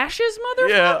her ashes, motherfucker?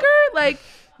 Yeah. Like,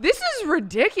 this is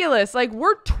ridiculous. Like,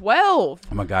 we're 12.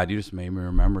 Oh my God, you just made me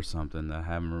remember something that I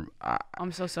haven't.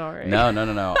 I'm so sorry.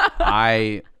 No.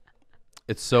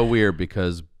 It's so weird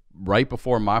because right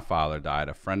before my father died,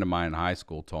 a friend of mine in high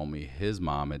school told me his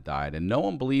mom had died, and no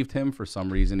one believed him for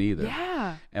some reason either.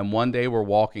 Yeah. And one day we're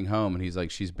walking home, and he's like,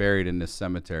 she's buried in this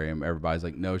cemetery, and everybody's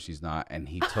like, no, she's not. And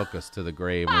he took us to the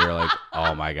grave, and we were like,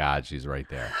 oh my God, she's right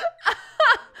there.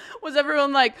 Was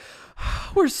everyone like,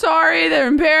 we're sorry, they're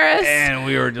embarrassed? And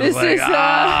we were just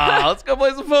let's go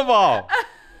play some football.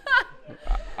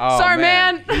 Oh, sorry,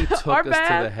 man. He took us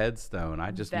bad. to the headstone.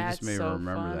 You just made me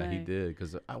remember funny. that he did,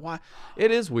 because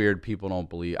it is weird. People don't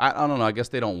believe. I don't know. I guess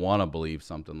they don't want to believe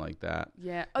something like that.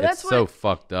 Yeah, that's so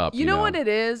fucked up. You know what it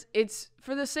is? It's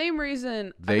for the same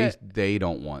reason they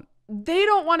don't want. They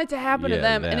don't want it to happen to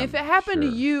them. And if it happened to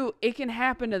you, it can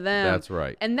happen to them. That's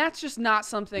right. And that's just not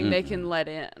something they can let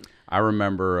in. I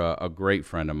remember a great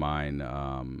friend of mine,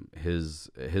 his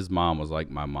mom was like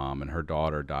my mom, and her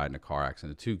daughter died in a car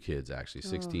accident. 2 kids, actually,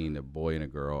 16, a boy and a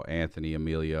girl, Anthony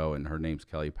Emilio, and her name's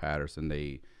Kelly Patterson.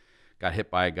 They got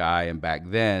hit by a guy, and back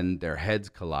then their heads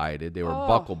collided. They were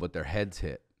buckled, but their heads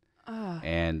hit.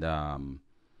 And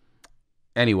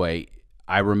anyway,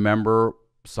 I remember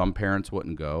some parents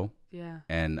wouldn't go. Yeah.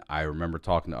 And I remember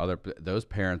talking to those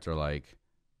parents are like,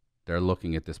 they're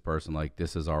looking at this person like,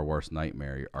 this is our worst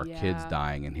nightmare. Our kid's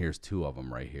dying, and here's 2 of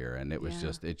them right here. And it was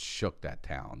just, it shook that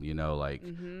town, like,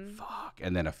 fuck.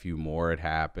 And then a few more had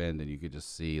happened, and you could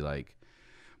just see like,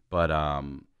 but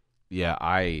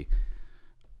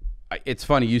it's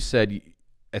funny. You said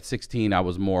at 16 I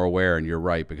was more aware, and you're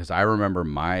right, because I remember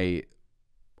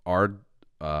our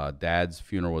dad's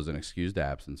funeral was an excused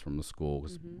absence from the school,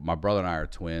 because my brother and I are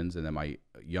twins, and then my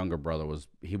younger brother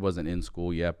he wasn't in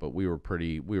school yet, but we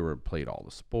played all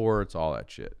the sports, all that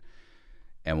shit.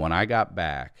 And when I got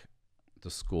back to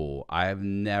school, I've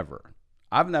never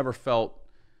felt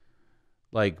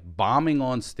like bombing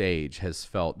on stage has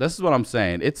felt, this is what I'm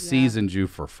saying, it seasoned you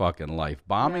for fucking life.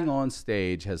 Bombing on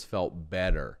stage has felt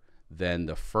better than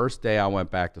the first day I went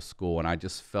back to school, and I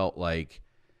just felt like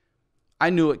I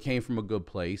knew it came from a good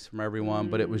place from everyone,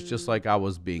 but it was just like I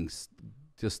was being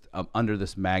just under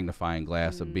this magnifying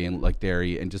glass of being like there,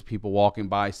 and just people walking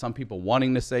by, some people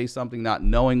wanting to say something, not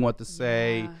knowing what to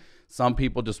say, some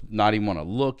people just not even want to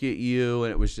look at you,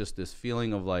 and it was just this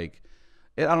feeling of like,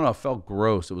 I don't know, it felt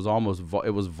gross. It was almost,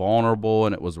 it was vulnerable,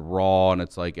 and it was raw, and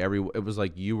it's like it was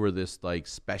like you were this like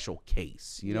special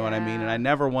case, you know what I mean? And I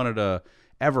never wanted to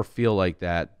ever feel like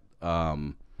that.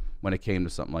 When it came to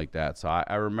something like that. So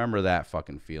I remember that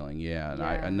fucking feeling. And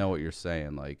I know what you're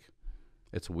saying. Like,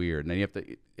 it's weird. And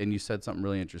then and you said something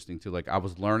really interesting too. Like, I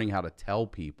was learning how to tell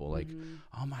people, like,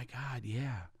 oh my God, you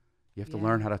have to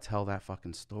learn how to tell that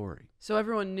fucking story. So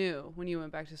everyone knew when you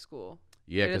went back to school.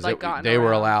 Yeah, because they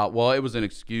were allowed. Well, it was an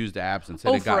excused absence.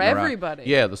 For everybody.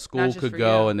 Yeah, the school could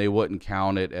go, and they wouldn't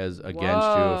count it as against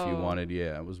you if you wanted.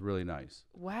 Yeah, it was really nice.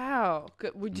 Wow.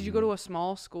 Did you go to a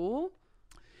small school?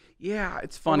 Yeah,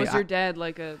 it's funny. Or was your dad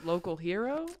like a local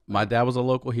hero? My dad was a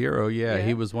local hero. Yeah,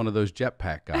 he was one of those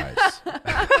jetpack guys.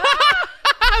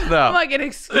 No. I'm like an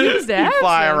excused absence. He'd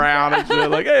fly around and shit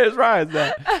like, hey, it's Ryan's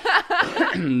dad.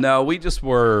 No, we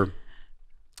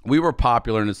were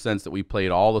popular in the sense that we played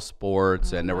all the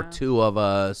sports, and there were 2 of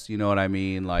us. You know what I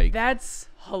mean? Like, that's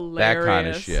hilarious. That kind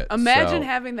of shit. Imagine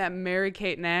having that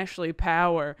Mary-Kate and Ashley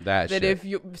power. That if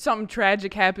something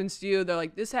tragic happens to you, they're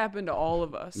like, this happened to all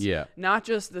of us. Yeah. Not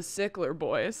just the Sickler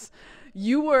boys.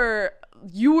 You were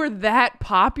that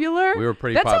popular? We were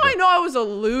pretty popular. That's how I know I was a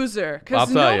loser,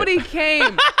 because nobody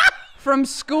came from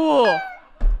school.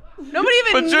 Nobody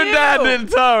even knew. But your dad didn't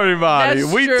tell anybody.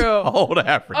 That's true. Told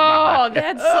everybody. Oh,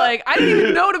 that's like, I didn't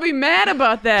even know to be mad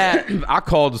about that. I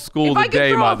called the school the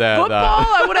day my dad died.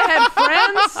 I would have had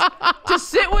friends to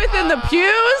sit with in the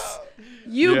pews.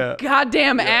 You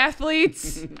goddamn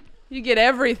athletes. You get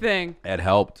everything. It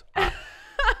helped.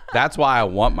 That's why I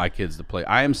want my kids to play.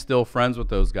 I am still friends with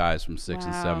those guys from 6th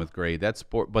and 7th grade. That's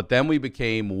sport. But then we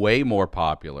became way more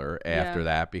popular after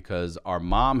that, because our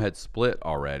mom had split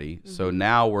already. So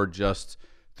now we're just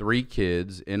 3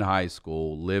 kids in high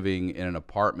school living in an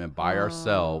apartment by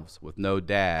ourselves with no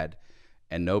dad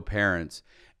and no parents.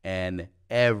 And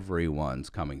everyone's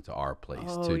coming to our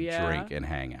place to drink and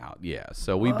hang out. Yeah.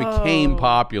 So we became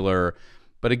popular.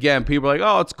 But again, people are like,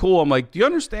 oh, it's cool. I'm like, do you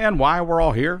understand why we're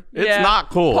all here? It's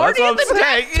not cool. Party at the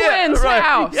Death Twins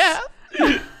house.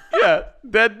 Yeah.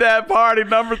 Dad party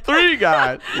number 3,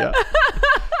 guys. Yeah.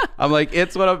 I'm like,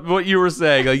 it's what you were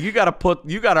saying. Like, you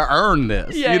gotta earn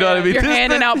this. Yeah, you know what I mean? You're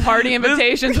handing out party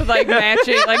invitations with like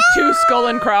matching, like 2 skull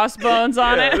and crossbones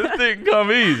on it. This didn't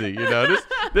come easy. You know,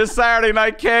 this Saturday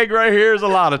night keg right here is a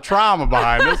lot of trauma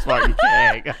behind this fucking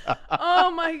keg.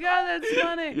 Oh my God, that's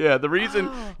funny. Yeah, the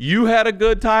reason you had a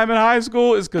good time in high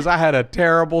school is because I had a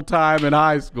terrible time in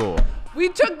high school. We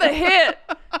took the hit.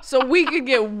 so we could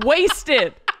get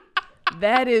wasted.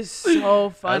 That is so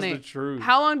funny. That's the truth.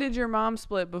 How long did your mom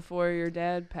split before your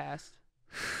dad passed?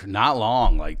 Not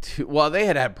long, well, they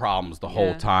had problems the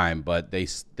whole time, but they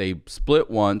split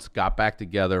once, got back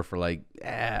together for like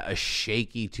a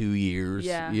shaky 2 years,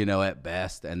 at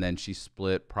best, and then she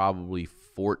split probably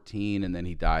 14, and then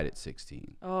he died at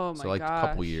 16. Oh my so like gosh. a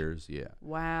couple years,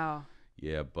 Wow.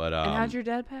 Yeah, but and how'd your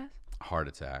dad pass? Heart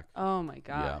attack. Oh my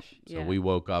gosh. Yeah. So we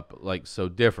woke up like so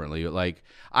differently. Like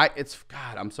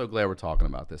God, I'm so glad we're talking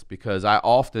about this because I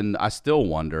still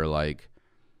wonder like,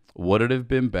 would it have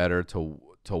been better to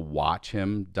watch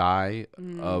him die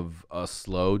of a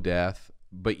slow death,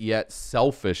 but yet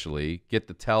selfishly get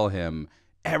to tell him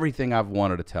everything I've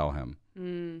wanted to tell him?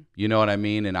 You know what I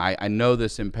mean? And I know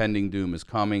this impending doom is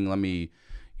coming. Let me,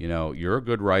 you're a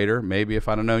good writer. Maybe if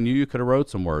I'd have known you could have wrote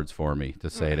some words for me to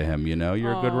say to him.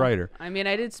 You're a good writer. I mean,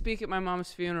 I did speak at my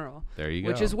mom's funeral. There you go.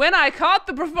 Which is when I caught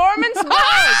the performance bug.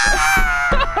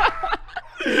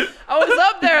 I was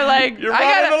up there like you're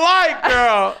running the light,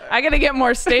 girl. I gotta get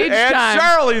more stage Aunt time.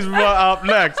 Shirley's up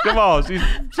next. Come on, she's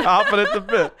chomping at the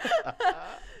bit.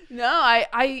 No,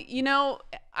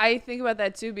 I think about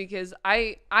that too because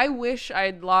I wish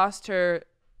I'd lost her.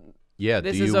 Yeah,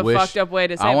 this is a fucked up way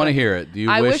to say it. I want to hear it.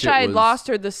 I wish I had lost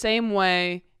her the same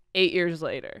way 8 years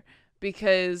later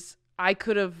because I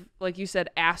could have, like you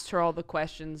said, asked her all the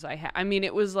questions I had. I mean,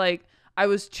 it was like I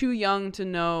was too young to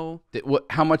know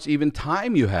how much even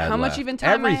time you had. How much even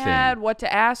time I had, what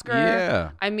to ask her.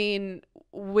 Yeah. I mean,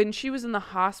 when she was in the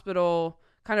hospital,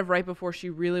 kind of right before she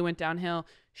really went downhill,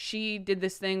 she did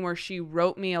this thing where she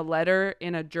wrote me a letter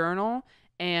in a journal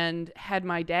and had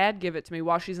my dad give it to me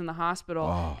while she's in the hospital.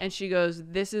 Oh. And she goes,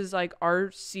 this is like our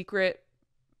secret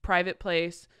private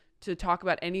place to talk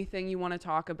about anything you want to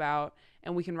talk about.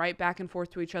 And we can write back and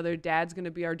forth to each other. Dad's going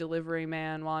to be our delivery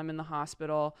man while I'm in the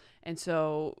hospital. And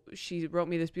so she wrote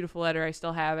me this beautiful letter. I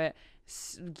still have it.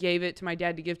 Gave it to my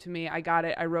dad to give to me. I got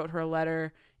it. I wrote her a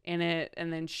letter in it.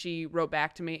 And then she wrote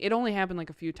back to me. It only happened like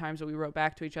a few times that we wrote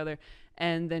back to each other.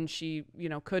 And then she,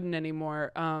 couldn't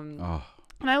anymore.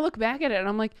 And I look back at it and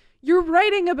I'm like, you're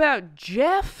writing about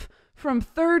Jeff from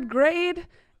 3rd grade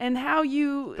and how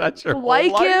you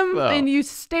like him and you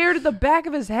stared at the back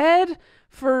of his head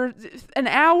for an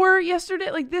hour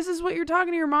yesterday. Like, this is what you're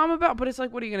talking to your mom about. But it's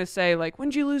like, what are you going to say? Like, when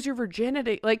did you lose your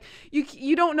virginity? Like,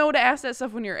 you don't know to ask that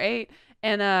stuff when you're 8.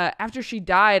 And after she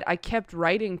died, I kept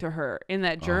writing to her in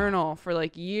that journal for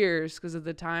like years because at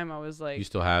the time I was like, you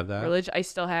still have that? I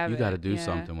still have it. You got to do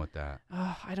something with that.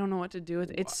 Oh, I don't know what to do with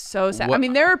it. It's so sad. I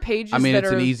mean, there are pages it's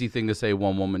an easy thing to say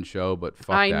one woman show, but fuck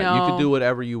that. know. You can do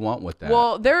whatever you want with that.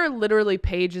 Well, there are literally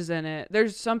pages in it.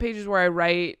 There's some pages where I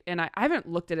write, and I haven't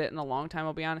looked at it in a long time,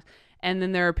 I'll be honest. And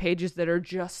then there are pages that are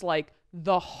just like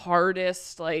the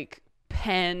hardest, like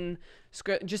pen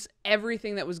script, just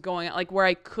everything that was going on, like where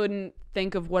I couldn't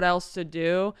think of what else to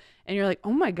do. And you're like,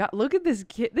 oh my God, look at this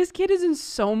kid. This kid is in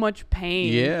so much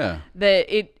pain. Yeah.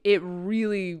 That it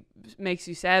really makes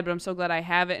you sad, but I'm so glad I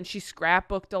have it. And she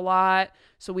scrapbooked a lot.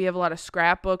 So we have a lot of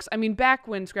scrapbooks. I mean, back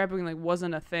when scrapbooking like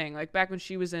wasn't a thing, like back when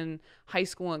she was in high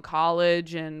school and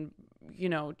college and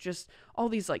just all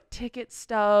these like ticket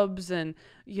stubs and,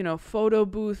 photo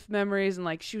booth memories. And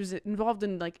like, she was involved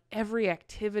in like every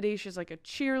activity. She's like a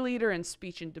cheerleader and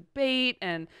speech and debate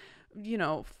and,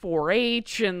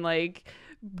 4-H and like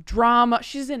drama.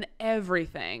 She's in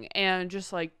everything and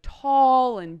just like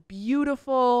tall and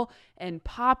beautiful and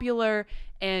popular.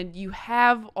 And you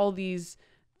have all these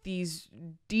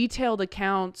detailed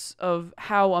accounts of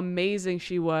how amazing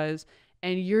she was.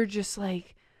 And you're just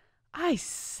like, I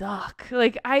suck.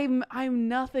 Like I'm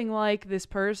nothing like this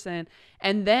person.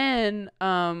 And then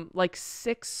like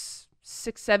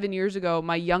 7 years ago,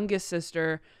 my youngest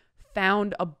sister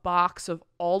found a box of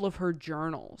all of her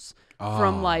journals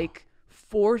from like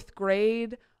 4th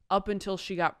grade up until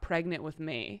she got pregnant with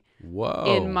me. Whoa.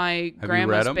 In my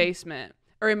grandma's basement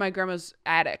or in my grandma's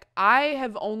attic. I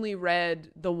have only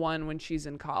read the one when she's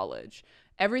in college.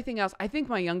 Everything else, I think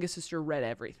my youngest sister read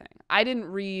everything. I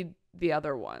didn't read the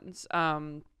other ones.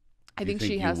 I think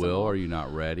she has. You will? Are you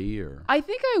not ready? Or I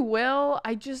think I will.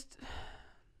 I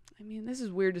mean, this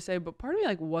is weird to say, but part of me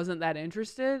like wasn't that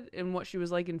interested in what she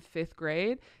was like in 5th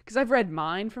grade because I've read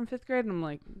mine from 5th grade, and I'm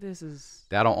like,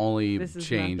 that'll only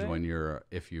change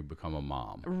if you become a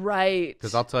mom, right?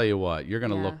 Because I'll tell you what, you're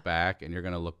gonna look back, and you're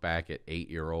gonna look back at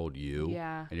 8-year-old you,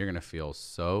 and you're gonna feel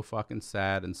so fucking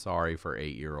sad and sorry for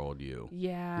 8-year-old you.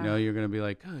 Yeah, you're gonna be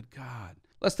like, good God.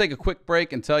 Let's take a quick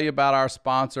break and tell you about our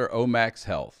sponsor, Omax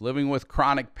Health. Living with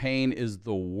chronic pain is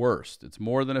the worst. It's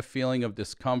more than a feeling of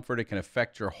discomfort. It can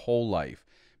affect your whole life.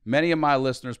 Many of my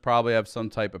listeners probably have some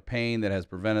type of pain that has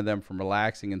prevented them from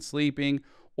relaxing and sleeping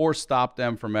or stopped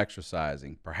them from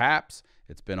exercising. Perhaps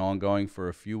it's been ongoing for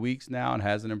a few weeks now and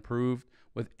hasn't improved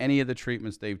with any of the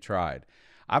treatments they've tried.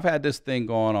 I've had this thing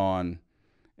going on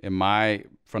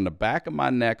from the back of my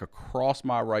neck across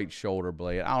my right shoulder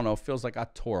blade. I don't know, it feels like I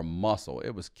tore a muscle.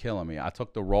 It was killing me. I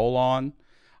took the roll-on,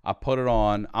 I put it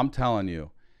on. I'm telling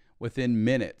you, within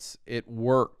minutes, it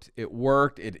worked.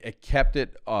 It kept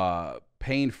it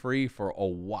pain-free for a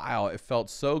while. It felt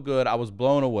so good. I was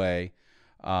blown away.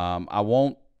 I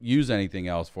won't use anything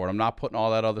else for it. I'm not putting all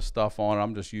that other stuff on.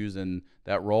 I'm just using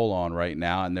that roll-on right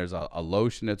now. And there's a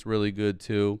lotion that's really good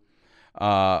too.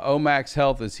 Omax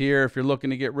Health is here. If you're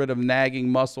looking to get rid of nagging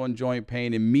muscle and joint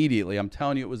pain immediately, I'm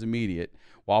telling you it was immediate,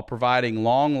 while providing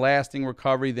long-lasting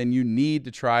recovery, then you need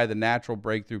to try the natural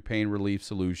breakthrough pain relief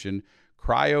solution,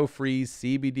 CryoFreeze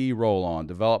CBD Roll-On,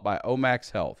 developed by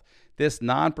Omax Health. This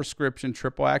non-prescription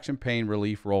triple-action pain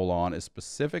relief roll-on is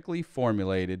specifically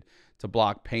formulated to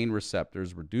block pain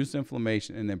receptors, reduce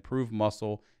inflammation, and improve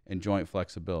muscle and joint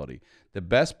flexibility. The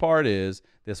best part is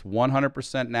this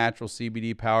 100% natural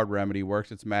CBD-powered remedy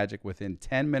works its magic within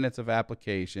 10 minutes of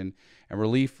application, and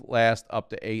relief lasts up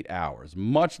to 8 hours,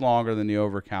 much longer than the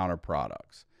over-counter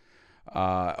products.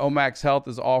 Omax Health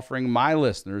is offering my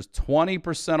listeners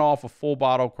 20% off a full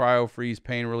bottle CryoFreeze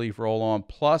pain relief roll-on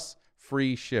plus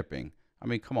free shipping. I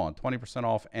mean, come on, 20%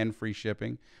 off and free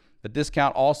shipping. The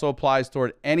discount also applies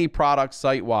toward any product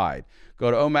site-wide.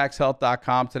 Go to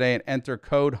omaxhealth.com today and enter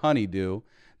code HoneyDEW.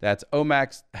 That's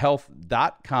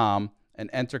omaxhealth.com and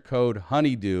enter code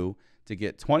HoneyDEW to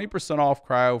get 20% off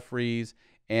CryoFreeze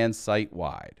and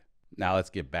site-wide. Now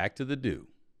let's get back to the do.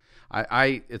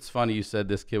 It's funny you said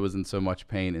this kid was in so much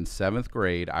pain. In 7th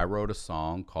grade, I wrote a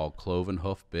song called Cloven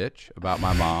Hoof Bitch about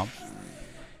my mom.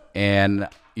 And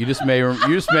you just may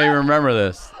remember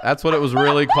this. That's what it was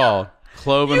really called.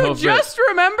 Cloven Hoof Bitch. You just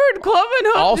remembered Cloven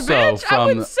Hoof Also Bitch? I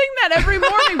would sing that every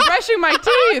morning brushing my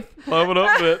teeth. Cloven Hoof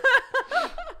Bitch.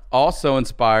 Also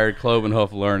inspired Cloven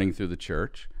Hoof learning through the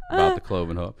church about the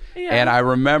cloven hoof. Yeah. And I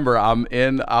remember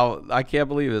I can't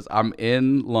believe this. I'm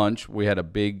in lunch. We had a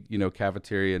big,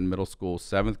 cafeteria in middle school.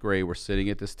 7th grade, we're sitting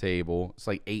at this table. It's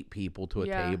like 8 people to a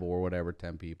table or whatever,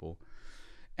 10 people.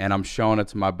 And I'm showing it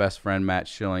to my best friend, Matt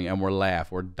Schilling, and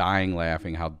we're dying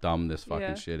laughing how dumb this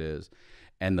fucking shit is.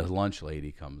 And the lunch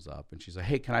lady comes up, and she's like,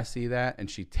 hey, can I see that? And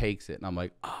she takes it, and I'm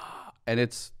like, ah. And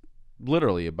it's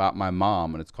literally about my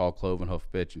mom, and it's called Cloven Hoof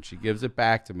Bitch. And she gives it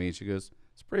back to me, and she goes,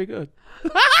 it's pretty good.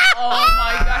 Oh,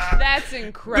 my gosh, that's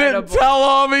incredible. Didn't tell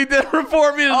on me, didn't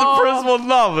report me to the principal,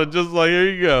 nothing. Just like, here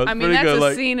you go. It's that's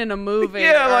good. A scene in a movie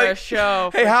or a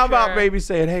show. Hey, how about maybe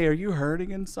saying, hey, are you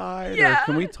hurting inside? Yeah. Or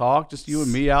can we talk, just you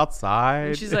and me outside?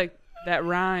 And she's like, that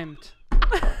rhymed.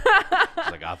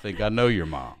 She's like, I think I know your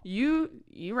mom. You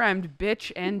rhymed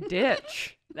bitch and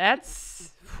ditch.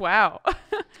 That's, wow.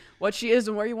 What she is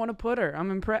and where you want to put her.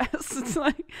 I'm impressed. It's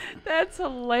like, that's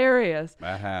hilarious.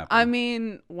 That happened. I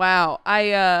mean, wow.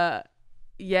 That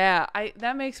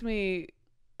makes me,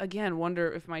 again,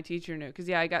 wonder if my teacher knew. Because,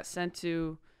 I got sent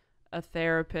to a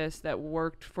therapist that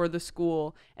worked for the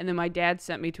school. And then my dad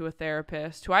sent me to a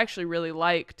therapist who I actually really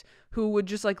liked, who would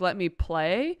just let me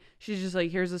play. She's just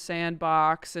like, here's a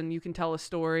sandbox and you can tell a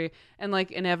story. And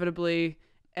inevitably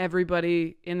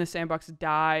everybody in the sandbox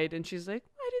died. And she's like,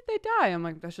 why did they die? I'm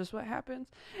like, that's just what happens.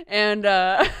 And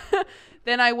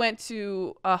then I went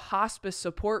to a hospice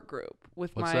support group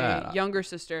with my younger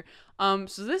sister.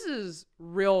 So this is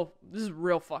real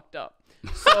fucked up.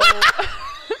 So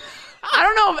I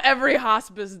don't know if every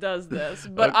hospice does this,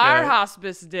 but our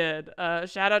hospice did.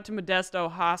 Shout out to Modesto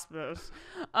Hospice.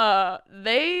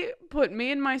 They put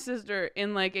me and my sister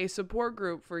in a support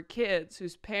group for kids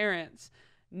whose parents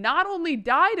not only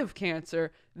died of cancer,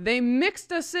 they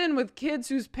mixed us in with kids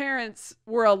whose parents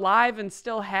were alive and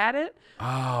still had it.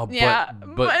 Oh, yeah,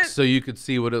 but so you could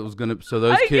see what it was going to, so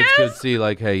those kids could see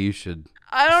hey, you should.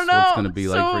 I don't know. What it's going to be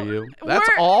like for you. That's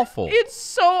awful. It's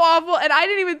so awful. And I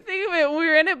didn't even think of it when we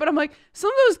were in it, but I'm like, some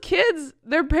of those kids,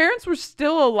 their parents were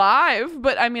still alive.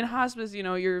 But I mean, hospice,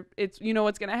 what's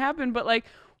going to happen. But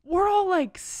we're all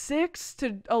 6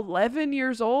 to 11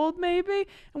 years old, maybe.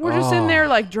 And we're just in there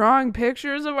drawing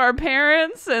pictures of our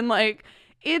parents. And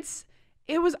it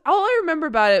was, all I remember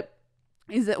about it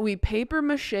is that we paper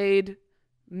machéd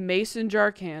mason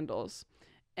jar candles.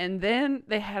 And then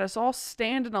they had us all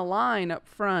stand in a line up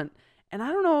front. And I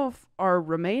don't know if our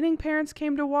remaining parents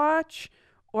came to watch,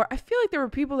 or I feel like there were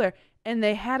people there. And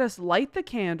they had us light the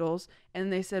candles.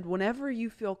 And they said, whenever you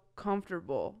feel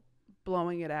comfortable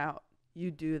blowing it out,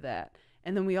 you do that.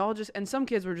 And then we all just, and some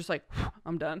kids were just like,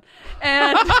 I'm done.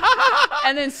 And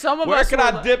and then some of Where us can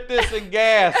I dip this in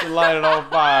gas and light it on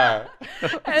fire?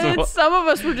 And then some of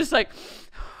us were just like,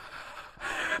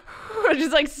 we're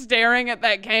just like staring at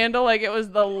that candle like it was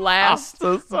the last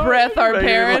breath our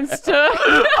parents took.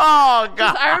 Oh,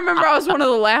 God. I remember I was one of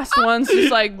the last ones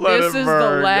who's like, this is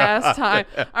the last time.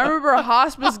 I remember a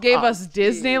hospice gave us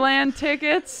Disneyland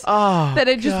tickets that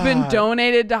had just been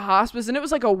donated to hospice. And it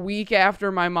was like a week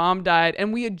after my mom died.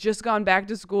 And we had just gone back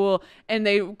to school. And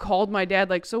they called my dad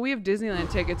like, so we have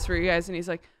Disneyland tickets for you guys. And he's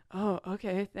like, oh,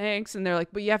 okay, thanks. And they're like,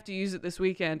 but you have to use it this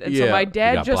weekend. And so my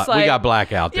dad just like... We got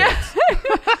blackout dates.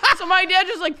 So my dad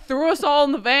just like threw us all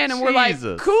in the van and we're like,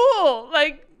 cool,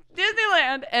 like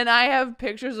Disneyland. And I have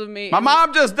pictures of me. My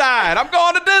mom just died. I'm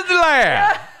going to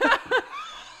Disneyland.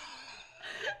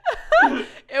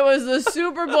 It was the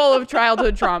Super Bowl of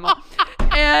childhood trauma.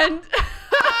 And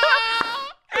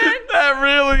that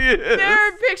really is. There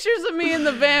are pictures of me in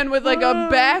the van with like a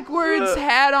backwards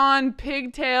hat on,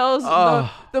 pigtails,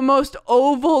 the most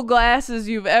oval glasses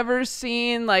you've ever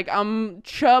seen. Like I'm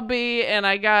chubby and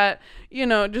I got, you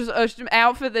know, just an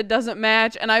outfit that doesn't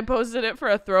match. And I posted it for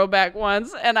a throwback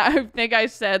once. And I think I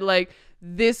said like,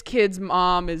 this kid's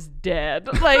mom is dead.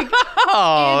 Like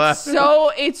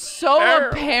it's so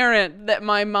apparent that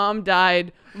my mom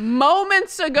died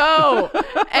moments ago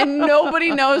and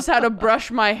nobody knows how to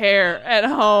brush my hair at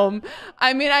home.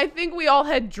 I mean, I think we all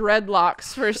had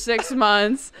dreadlocks for 6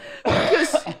 months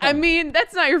because I mean,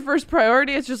 that's not your first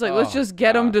priority. It's just like, let's just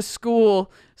get them to school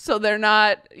so they're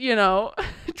not, you know,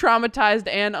 traumatized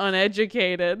and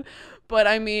uneducated. But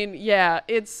I mean, yeah,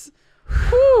 it's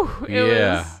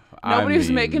nobody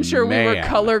was making sure we were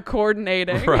color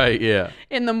coordinating right, yeah,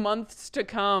 in the months to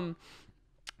come.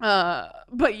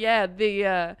 But yeah,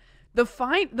 the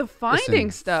finding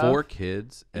stuff. 4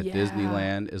 kids at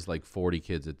Disneyland is like 40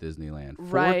 kids at Disneyland.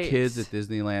 4 kids at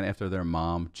Disneyland after their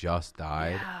mom just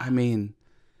died. Yeah. I mean,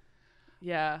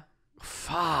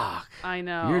 fuck. I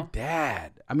know. Your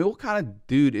dad. I mean, what kind of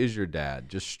dude is your dad?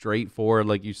 Just straightforward,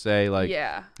 like you say, like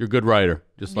you're a good writer,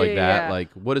 just like that. Yeah.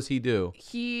 Like, what does he do?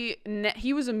 He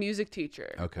was a music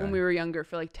teacher when we were younger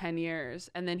for like 10 years,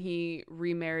 and then he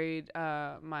remarried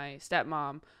my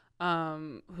stepmom,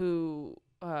 who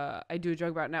I do a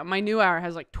joke about now. My new hour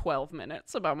has like 12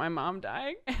 minutes about my mom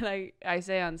dying, and I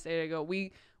say on stage, I go,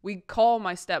 we call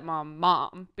my stepmom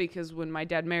Mom because when my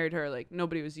dad married her, like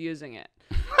nobody was using it.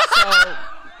 So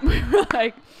we were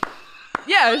like,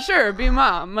 yeah, sure, be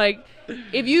Mom. Like,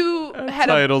 if you had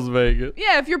titles make it.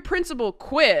 Yeah, if your principal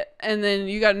quit and then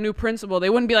you got a new principal,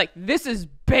 they wouldn't be like, this is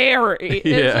Barry.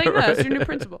 It's like, no, it's your new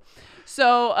principal.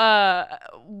 So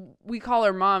we call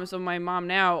her Mom. So my mom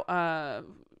now,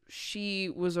 she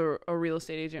was a real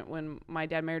estate agent when my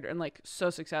dad married her and like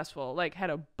so successful, like had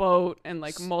a boat and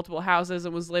like multiple houses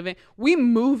and was living. We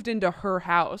moved into her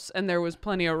house and there was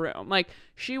plenty of room. Like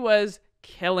she was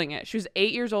killing it. She was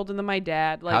 8 years older than my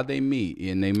dad. Like, how'd they meet?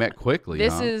 And they met quickly.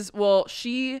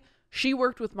 She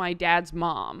worked with my dad's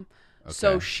mom. Okay.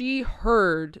 So she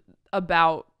heard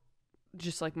about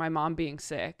just like my mom being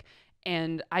sick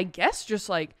and I guess just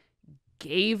like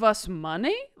gave us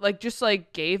money, like just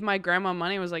like gave my grandma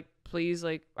money and was like, please,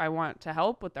 like I want to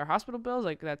help with their hospital bills.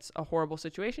 Like that's a horrible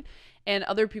situation. And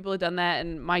other people had done that.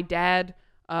 And my dad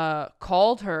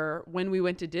called her when we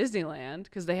went to Disneyland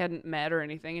because they hadn't met or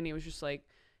anything. And he was just like,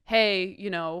 hey, you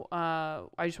know,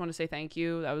 I just want to say thank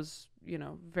you. That was, you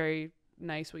know, very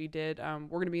nice what you did. We're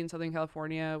going to be in Southern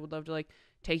California. Would love to like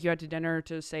take you out to dinner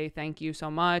to say thank you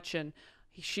so much. And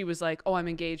she was like, oh, I'm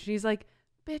engaged. And he's like,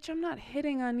 bitch, I'm not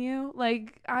hitting on you.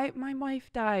 Like my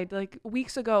wife died like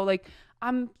weeks ago. Like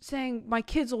I'm saying my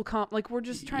kids will come. Like we're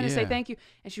just trying to say thank you.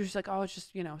 And she was just like, oh, it's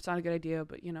just, you know, it's not a good idea,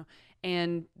 but you know,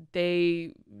 and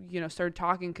they, you know, started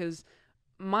talking because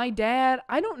my dad,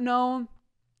 I don't know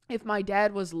if my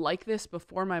dad was like this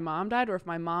before my mom died or if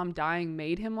my mom dying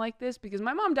made him like this, because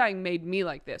my mom dying made me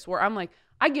like this, where I'm like,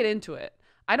 I get into it.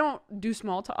 I don't do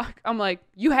small talk. I'm like,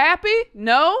 you happy?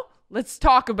 No? Let's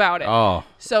talk about it. Oh,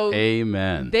 so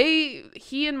amen.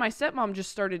 He and my stepmom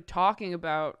just started talking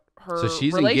about her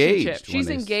relationship. Engaged. She's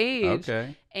engaged.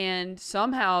 Okay. And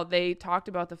somehow they talked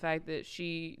about the fact that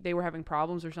they were having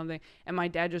problems or something. And my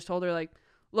dad just told her like,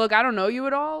 look, I don't know you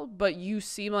at all, but you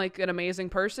seem like an amazing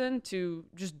person to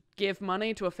just give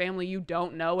money to a family you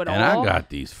don't know at all. And I got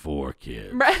these 4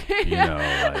 kids. Right. You know,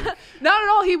 like. Not at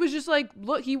all. He was just like,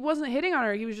 look, he wasn't hitting on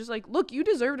her. He was just like, look, you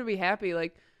deserve to be happy.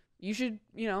 Like, you should,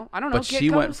 you know, I don't know. But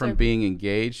she went from being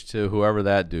engaged to whoever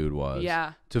that dude was.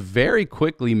 Yeah. To very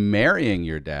quickly marrying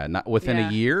your dad. Not within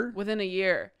a year? Within a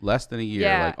year. Less than a year.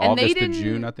 Yeah. Like August to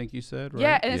June, I think you said, right?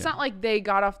 Yeah. And it's not like they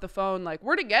got off the phone like,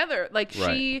 we're together. Like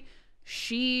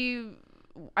she,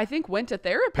 I think, went to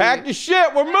therapy. Pack your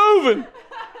shit. We're moving.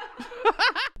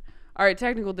 All right,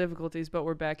 technical difficulties, but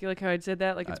we're back. You like how I said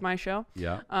that? Like it's my show?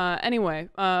 Yeah. Anyway,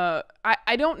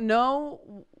 I don't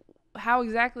know how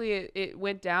exactly it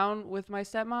went down with my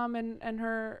stepmom and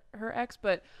her ex,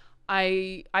 but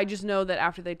I just know that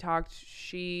after they talked,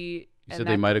 You said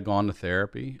they might have gone to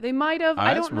therapy? They might have.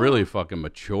 I don't know. That's really fucking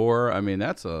mature. I mean,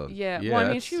 that's a... Yeah. Well,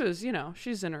 I mean, she was,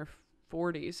 she's in her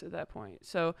 40s at that point.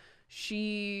 So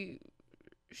she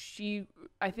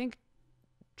I think,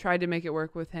 tried to make it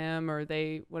work with him, or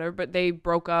but they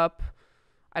broke up.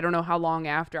 I don't know how long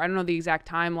after. I don't know the exact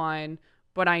timeline,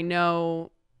 but I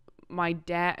know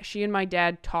she and my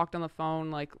dad talked on the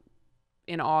phone like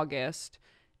in August,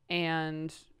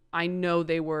 and I know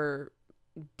they were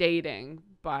dating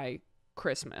by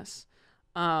Christmas.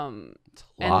 And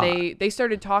they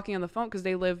started talking on the phone because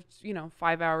they lived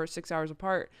 5 hours, 6 hours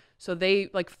apart, so they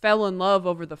like fell in love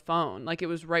over the phone. Like it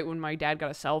was right when my dad got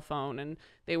a cell phone, and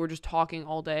they were just talking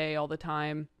all day, all the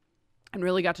time, and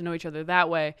really got to know each other that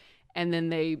way. And then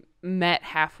they met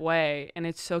halfway, and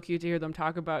it's so cute to hear them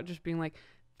talk about just being like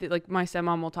my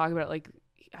stepmom will talk about it, like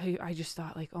I just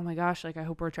thought like, oh my gosh, like I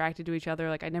hope we're attracted to each other.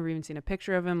 Like I'd never even seen a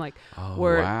picture of him. Like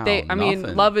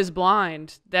mean, Love is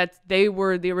Blind. They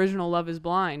were the original Love is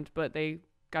Blind, but they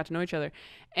got to know each other,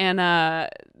 and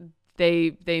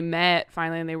they met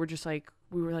finally, and they were just like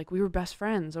we were best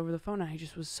friends over the phone. And I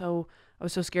was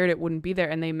so scared it wouldn't be there,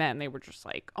 and they met, and they were just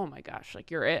like, oh my gosh,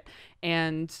 like you're it.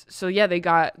 And so yeah, they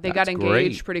got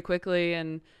engaged pretty quickly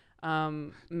and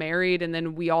married, and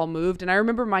then we all moved. And I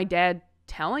remember my dad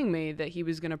telling me that he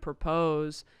was going to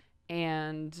propose,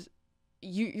 and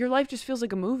your life just feels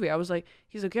like a movie. I was like,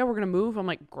 he's like, yeah, we're going to move. I'm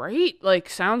like, great. Like,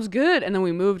 sounds good. And then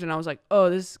we moved, and I was like, oh,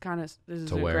 this is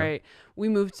great. We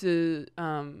moved to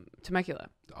Temecula.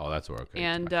 Oh, that's where, okay.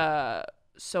 And,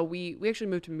 so we actually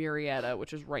moved to Murrieta,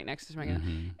 which is right next to Temecula.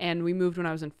 Mm-hmm. And we moved when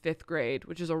I was in 5th grade,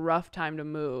 which is a rough time to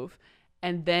move.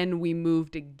 And then we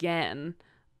moved again,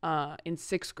 in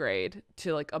 6th grade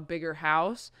to like a bigger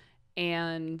house.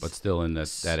 But still in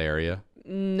that area?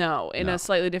 No, a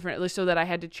slightly different, so that I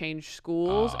had to change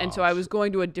schools. And so I was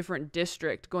going to a different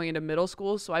district going into middle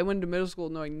school. So I went into middle school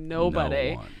knowing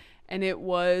nobody. And it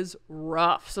was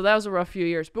rough. So that was a rough few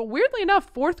years. But weirdly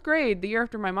enough, 4th grade, the year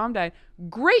after my mom died,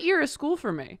 great year of school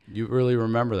for me. You really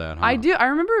remember that, huh? I do. I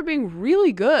remember it being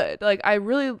really good. Like I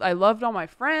loved all my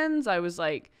friends. I was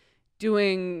like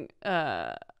doing,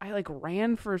 I like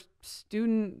ran for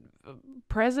student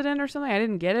president or something. I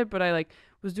didn't get it, but I like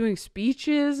was doing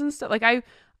speeches and stuff. Like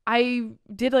I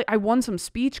did, like I won some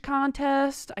speech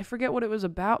contest. I forget what it was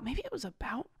about. Maybe it was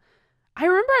about, I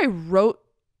remember I wrote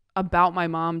about my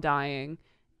mom dying,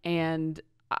 and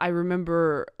I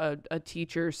remember a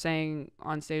teacher saying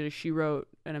on stage she wrote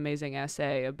an amazing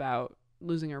essay about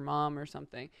losing her mom or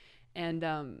something. And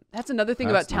that's another thing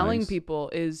about telling people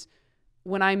is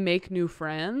when I make new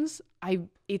friends,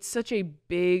 it's such a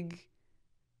big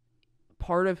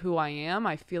part of who I am.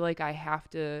 I feel like I have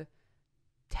to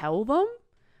tell them.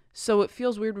 So it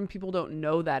feels weird when people don't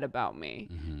know that about me,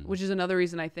 mm-hmm. which is another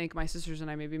reason I think my sisters and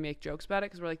I maybe make jokes about it,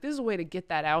 because we're like, this is a way to get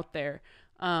that out there.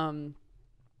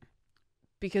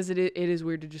 Because it is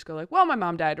weird to just go like, well, my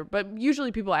mom died. But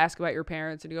usually people ask about your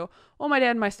parents and you go, well, my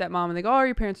dad and my stepmom. And they go, oh, are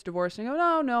your parents divorced? And you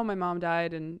go, no, my mom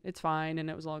died and it's fine. And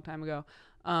it was a long time ago.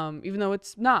 Even though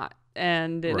it's not.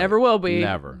 And it never will be.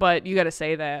 Never. But you got to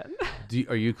say that.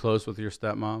 Are you close with your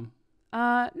stepmom?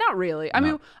 Not really. I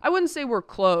mean, I wouldn't say we're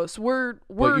close. We're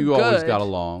But you good. Always got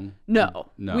along?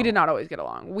 No, we did not always get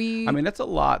along. I mean, that's a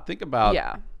lot. Think about.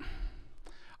 Yeah.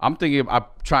 I'm thinking.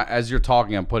 As you're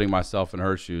talking, I'm putting myself in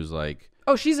her shoes. Like,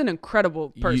 oh, she's an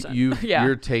incredible person.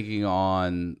 You're taking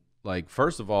on, like,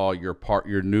 first of all,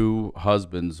 your new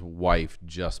husband's wife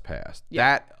just passed. Yeah.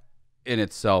 That in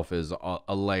itself is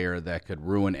a layer that could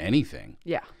ruin anything.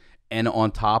 Yeah. And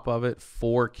on top of it,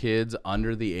 4 kids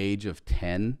under the age of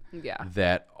 10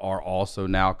 that are also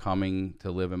now coming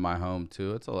to live in my home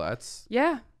too. That's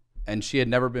And she had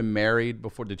never been married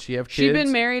before. Did she have kids? She'd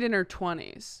been married in her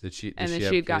 20s. Did she? And then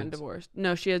she had gotten divorced.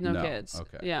 No, she has no kids.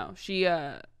 Okay. Yeah,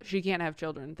 she can't have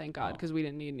children, thank God, because we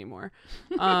didn't need any more.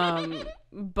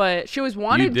 But she always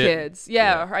wanted kids.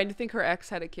 Yeah, I think her ex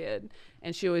had a kid,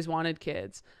 and she always wanted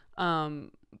kids.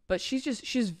 But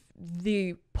she's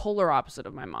the polar opposite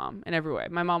of my mom in every way.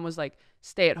 My mom was like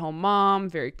stay-at-home mom,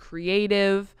 very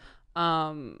creative,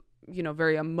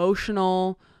 very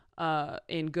emotional,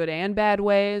 in good and bad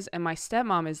ways. And my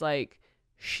stepmom is like,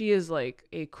 she is like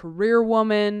a career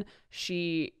woman.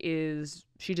 She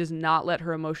does not let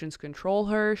her emotions control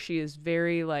her. She is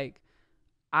very like,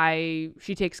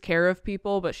 she takes care of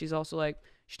people, but she's also like,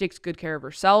 she takes good care of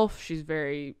herself. She's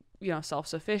very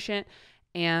self-sufficient.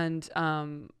 And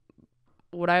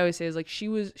what I always say is like she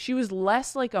was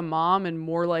less like a mom and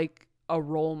more like a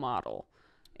role model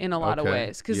in a lot of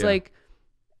ways. Because like,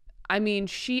 I mean,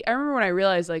 I remember when I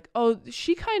realized like, oh,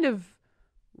 she kind of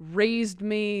raised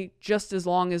me just as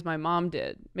long as my mom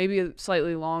did, maybe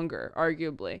slightly longer,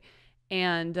 arguably.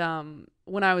 And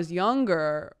when I was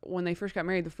younger, when they first got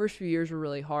married, the first few years were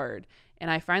really hard.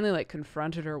 And I finally like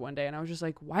confronted her one day and I was just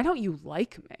like, why don't you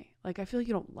like me? Like, I feel like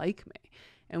you don't like me.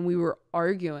 And we were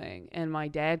arguing and my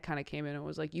dad kind of came in and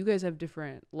was like, you guys have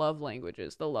different love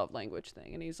languages, the love language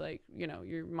thing. And he's like,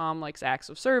 your mom likes acts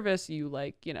of service. You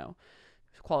like,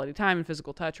 quality time and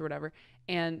physical touch or whatever.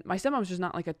 And my stepmom's just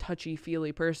not like a touchy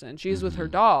feely person. She's with her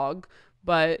dog,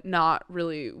 but not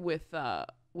really with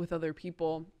other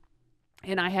people.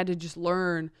 And I had to just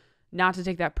learn not to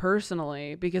take that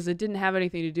personally because it didn't have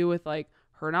anything to do with like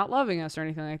her not loving us or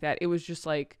anything like that. It was just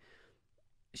like,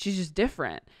 she's just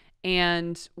different.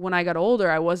 And when I got older,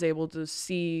 I was able to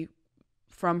see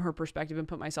from her perspective and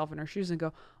put myself in her shoes and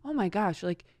go, oh my gosh,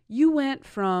 like you went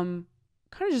from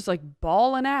kind of just like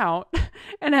balling out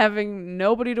and having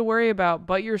nobody to worry about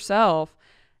but yourself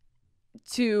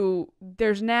to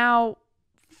there's now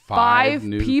five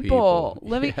new people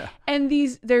living. Yeah. And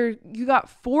you got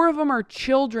 4 of them are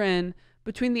children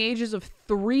between the ages of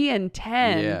 3 and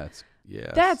 10.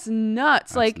 Yeah. That's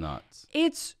nuts. That's nuts.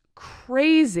 It's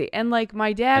crazy. And like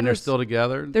my dad, and they're still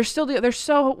together. They're still together.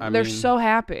 They're so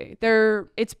happy.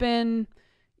 It's been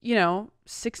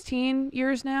 16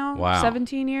 years now. Wow.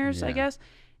 17 years, I guess.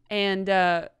 And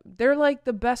they're like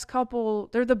the best couple.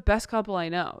 They're the best couple I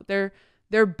know.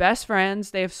 They're best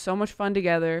friends. They have so much fun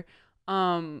together.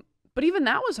 But even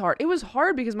that was hard. It was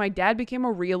hard because my dad became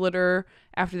a realtor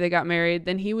after they got married.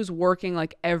 Then he was working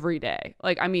like every day.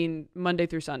 Like, I mean, Monday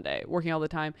through Sunday, working all the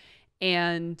time.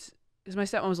 And because my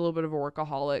stepmom was a little bit of a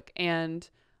workaholic. And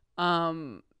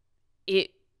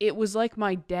it was like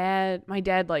my dad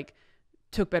like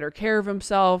took better care of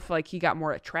himself. Like he got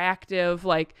more attractive.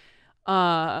 Like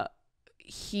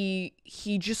he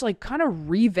just like kind of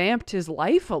revamped his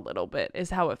life a little bit is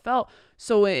how it felt.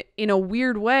 So in a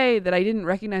weird way that I didn't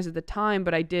recognize at the time,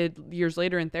 but I did years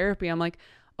later in therapy, I'm like,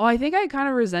 oh, I think I kind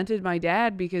of resented my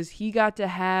dad because he got to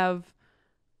have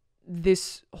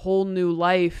this whole new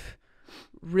life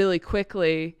really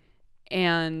quickly.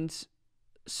 And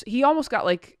he almost got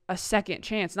like a second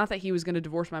chance. Not that he was going to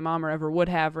divorce my mom or ever would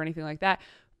have or anything like that,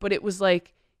 but it was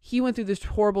like he went through this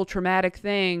horrible traumatic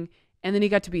thing and then he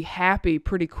got to be happy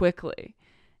pretty quickly.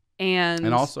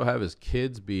 And also have his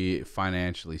kids be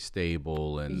financially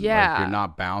stable and like you're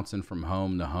not bouncing from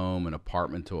home to home and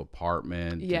apartment to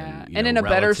apartment. Yeah. And in a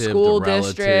better school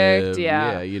district.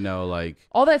 Yeah. Like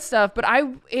all that stuff. But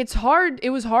it's hard.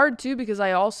 It was hard too because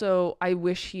I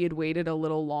wish he had waited a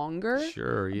little longer.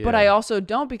 Sure. Yeah. But I also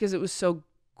don't because it was so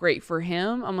great for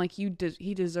him. I'm like, he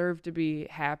deserved to be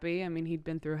happy. I mean, he'd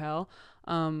been through hell.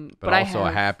 But also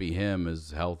a happy him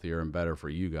is healthier and better for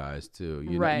you guys too.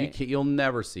 You'll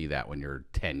never see that when you're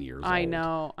 10 years old. I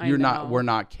know. We're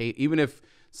not even if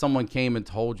someone came and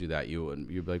told you that, you'd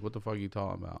be like, what the fuck are you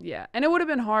talking about? Yeah. And it would have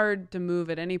been hard to move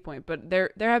at any point, but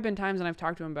there have been times, and I've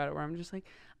talked to him about it, where I'm just like,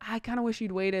 I kind of wish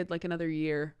you'd waited like another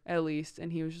year at least.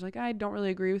 And he was just like, I don't really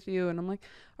agree with you. And I'm like,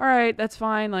 all right, that's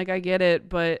fine. Like I get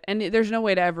it. And there's no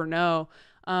way to ever know.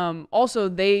 Also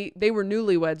they were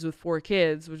newlyweds with 4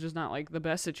 kids, which is not like the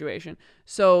best situation.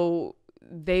 So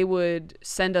they would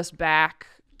send us back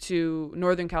to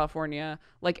Northern California,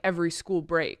 like every school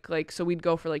break. Like, so we'd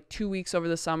go for like 2 weeks over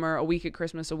the summer, a week at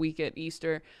Christmas, a week at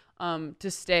Easter, to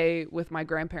stay with my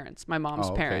grandparents, my mom's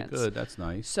parents. Good. That's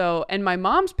nice. So, and my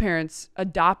mom's parents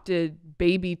adopted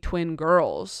baby twin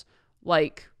girls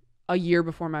like a year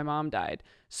before my mom died.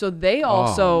 So they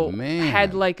also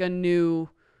had like a new,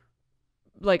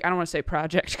 like, I don't want to say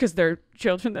project because they're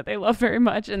children that they love very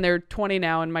much, and they're 20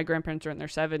 now and my grandparents are in their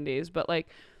 70s, but like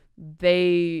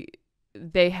they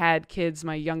had kids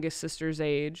my youngest sister's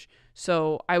age.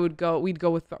 So we'd go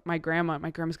with my grandma.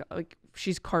 My grandma's got like,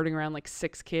 she's carting around like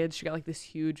 6 kids. She got like this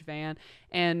huge van,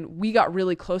 and we got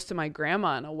really close to my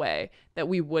grandma in a way that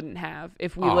we wouldn't have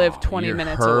if we lived 20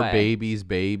 minutes away. Her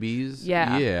babies.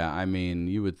 Yeah. I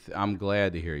mean, I'm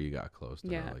glad to hear you got close to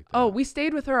her like that. Oh, we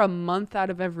stayed with her a month out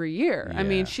of every year. Yeah. I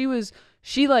mean,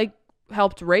 she like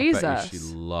helped raise us. She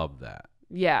loved that.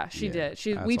 Yeah, she did.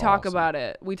 We talk about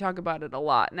it. We talk about it a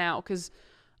lot now because,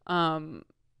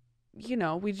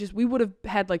 we would have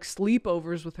had like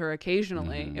sleepovers with her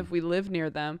occasionally if we lived near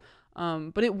them.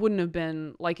 But it wouldn't have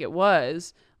been like it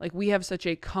was. Like, we have such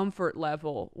a comfort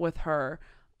level with her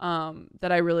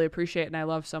that I really appreciate and I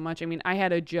love so much. I mean, I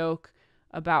had a joke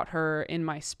about her in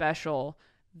my special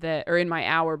or in my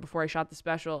hour before I shot the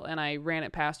special, and I ran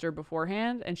it past her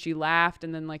beforehand, and she laughed,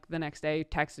 and then like the next day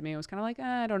texted me and was kind of like,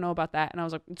 I don't know about that. And I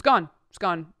was like, it's gone.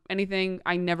 Anything,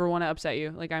 I never want to upset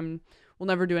you. Like we'll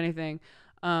never do anything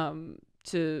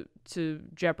to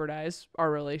jeopardize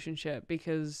our relationship,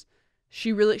 because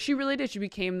she really did. She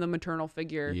became the maternal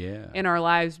figure in our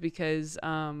lives, because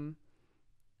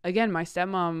again, my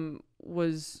stepmom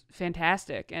was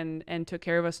fantastic and took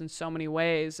care of us in so many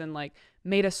ways, and like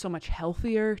made us so much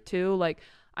healthier too. Like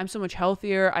I'm so much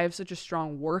healthier. I have such a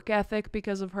strong work ethic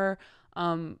because of her.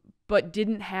 But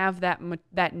didn't have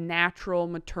that natural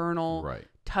maternal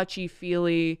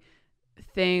touchy-feely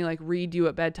thing, like read you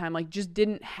at bedtime, like just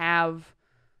didn't have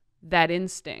that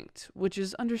instinct, which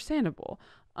is understandable.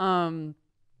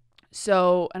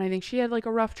 So, and I think she had like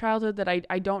a rough childhood that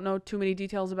I don't know too many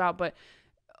details about, but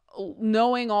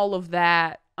knowing all of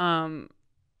that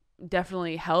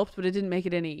definitely helped, but it didn't make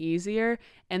it any easier.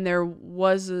 And there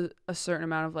was a certain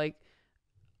amount of like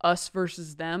us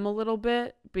versus them a little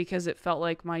bit, because it felt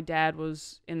like my dad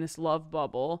was in this love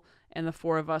bubble and the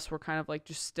four of us were kind of like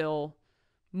just still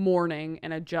mourning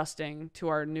and adjusting to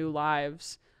our new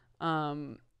lives.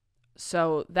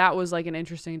 So that was like an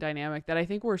interesting dynamic that I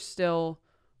think we're still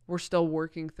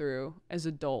working through as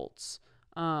adults.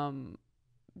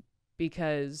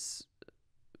 Because,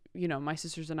 you know, my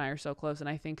sisters and I are so close, and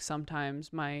I think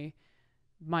sometimes my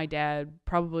dad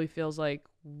probably feels like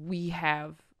we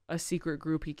have a secret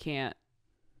group he can't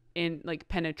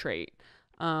penetrate,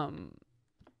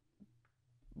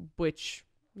 which,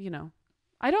 you know,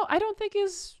 I don't think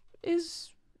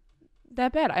is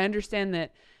that bad. I understand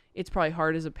that it's probably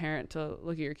hard as a parent to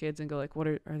look at your kids and go like, what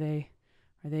are they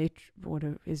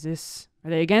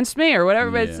against me or whatever?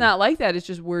 But it's not like that. It's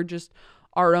just, we're just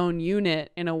our own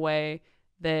unit in a way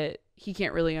that he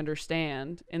can't really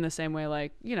understand, in the same way,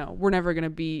 like, you know, we're never going to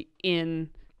be in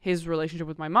his relationship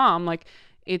with my mom. Like,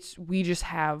 we just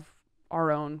have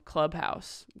our own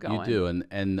clubhouse going. You do.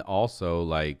 And also,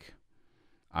 like,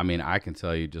 I mean, I can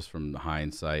tell you just from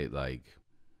hindsight, like,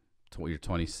 you're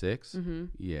 26. Mm-hmm.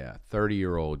 Yeah.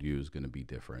 30-year-old you is going to be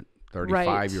different.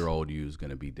 35-year-old you is going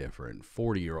to be different.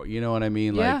 40-year-old, you know what I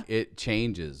mean? Yeah. Like, it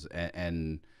changes.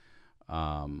 And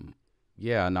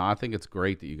yeah, no, I think it's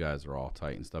great that you guys are all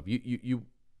tight and stuff. We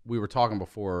were talking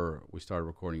before we started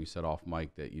recording. You said off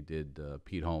mic that you did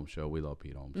Pete Holmes show. We love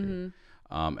Pete Holmes.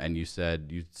 Mm-hmm. And you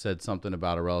said something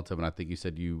about a relative, and I think you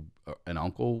said an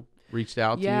uncle reached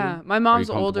out to you. Yeah, my mom's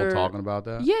Are you comfortable older. talking about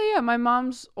that? Yeah. My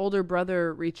mom's older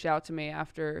brother reached out to me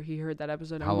after he heard that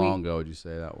episode. How long ago would you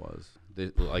say that was?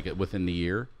 Like within the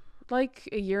year? Like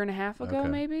a year and a half ago, Okay.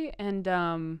 maybe.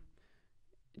 And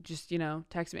just, you know,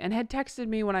 texted me, and had texted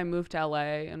me when I moved to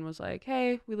LA and was like,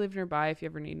 hey, we live nearby if you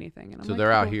ever need anything. And I'm So like,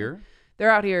 they're out cool. here?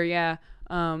 They're out here, yeah.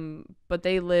 But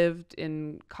they lived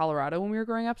in Colorado when we were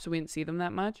growing up, so we didn't see them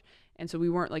that much. And so we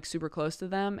weren't like super close to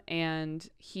them. And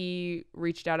he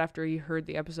reached out after he heard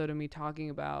the episode of me talking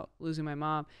about losing my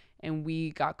mom, and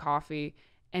we got coffee,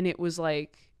 and it was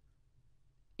like,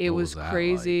 it was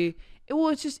crazy.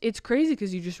 Like? It's crazy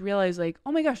because you just realize, like,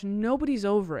 oh my gosh, nobody's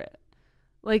over it.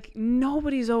 Like,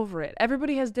 nobody's over it.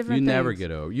 Everybody has different things. You never get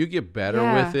over. You get better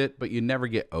with it, but you never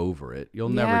get over it. You'll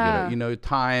never get over, you know,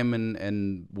 time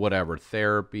and whatever,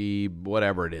 therapy,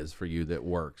 whatever it is for you that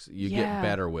works. You get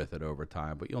better with it over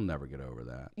time, but you'll never get over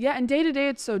that. Yeah, and day to day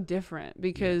it's so different,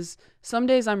 because some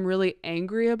days I'm really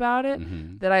angry about it,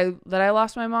 that I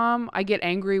lost my mom. I get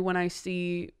angry when I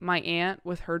see my aunt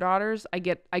with her daughters. I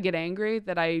get angry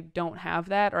that I don't have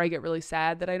that, or I get really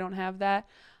sad that I don't have that.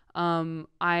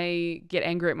 I get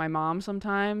angry at my mom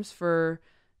sometimes for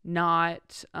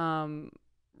not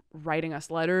writing us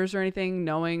letters or anything,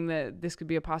 knowing that this could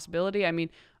be a possibility. I mean,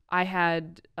 I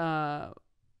had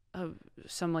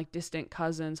some like distant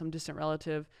cousin, some distant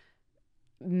relative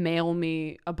mail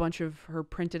me a bunch of her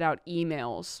printed out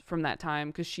emails from that time,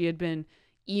 because she had been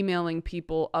emailing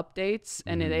people updates,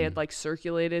 and they had like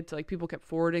circulated to, like, people kept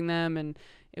forwarding them, and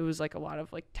it was like a lot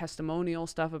of like testimonial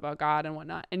stuff about God and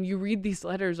whatnot. And you read these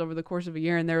letters over the course of a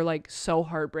year, and they're like so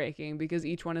heartbreaking, because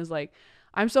each one is like,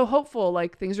 I'm so hopeful,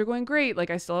 like things are going great, like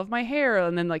I still have my hair,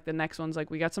 and then like the next one's like,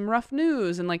 we got some rough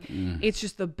news, and like it's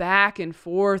just the back and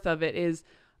forth of it is.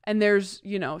 And there's,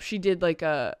 you know, she did like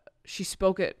she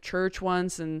spoke at church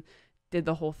once and did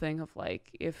the whole thing of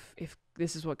like, if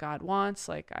this is what God wants,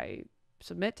 like I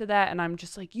submit to that. And I'm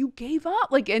just like, you gave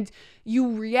up, like, and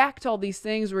you react to all these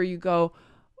things where you go,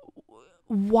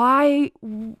 why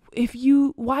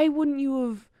wouldn't you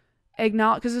have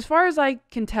acknowledged? Because as far as I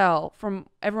can tell from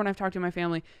everyone I've talked to in my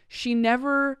family, she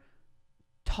never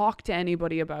talked to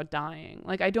anybody about dying.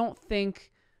 Like, I don't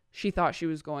think she thought she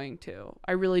was going to.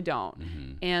 I really don't.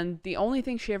 Mm-hmm. And the only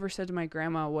thing she ever said to my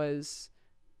grandma was,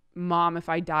 Mom, if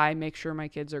I die, make sure my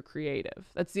kids are creative.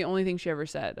 That's the only thing she ever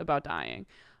said about dying.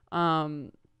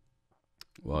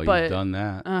 Well, but, you've done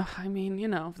that. I mean,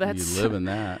 that's you live in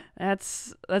that.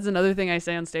 That's another thing I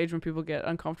say on stage when people get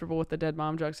uncomfortable with the dead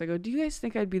mom jokes. I go, do you guys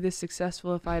think I'd be this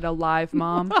successful if I had a live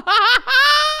mom?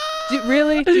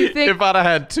 Really? Do you think if I'd have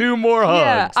had 2 more hugs?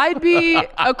 Yeah, I'd be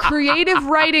a creative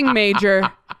writing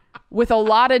major with a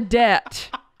lot of debt.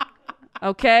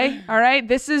 Okay? All right?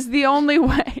 This is the only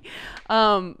way.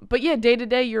 But yeah, day to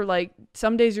day, you're like,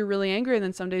 some days you're really angry, and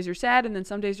then some days you're sad, and then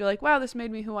some days you're like, wow, this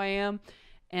made me who I am.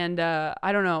 And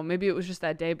I don't know, maybe it was just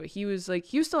that day, but he was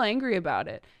still angry about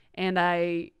it. And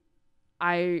I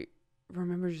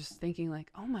remember just thinking like,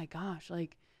 oh my gosh,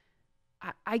 like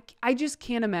I just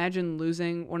can't imagine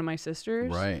losing one of my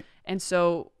sisters. Right. And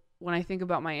so when I think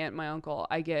about my aunt and my uncle,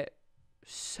 I get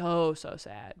so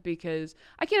sad, because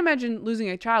I can't imagine losing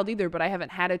a child either, but I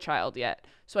haven't had a child yet,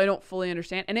 so I don't fully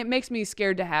understand, and it makes me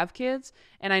scared to have kids.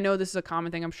 And I know this is a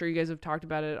common thing, I'm sure you guys have talked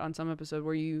about it on some episode,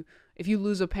 where if you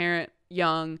lose a parent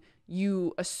young,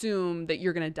 you assume that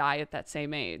you're gonna die at that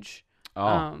same age.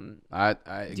 I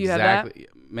do you have that?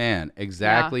 Man,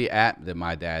 exactly. Yeah. At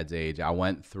my dad's age, I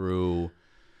went through,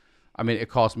 I mean, it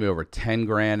cost me over 10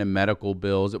 grand in medical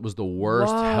bills. It was the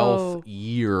worst health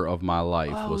year of my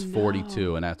life. Was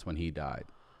 42, and that's when he died.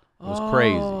 It was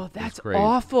crazy. Oh, that's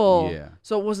awful. Yeah.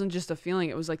 So it wasn't just a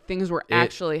feeling. It was like things were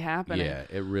actually happening. Yeah,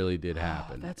 it really did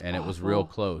happen. That's and awful. It was real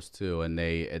close too. And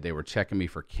they were checking me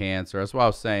for cancer. That's why I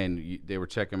was saying they were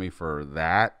checking me for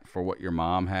what your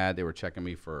mom had. They were checking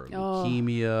me for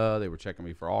leukemia. They were checking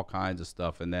me for all kinds of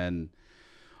stuff. And then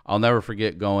I'll never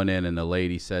forget going in, and the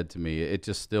lady said to me, it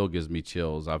just still gives me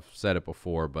chills. I've said it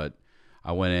before, but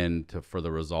I went in for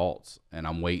the results, and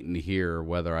I'm waiting to hear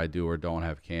whether I do or don't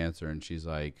have cancer. And she's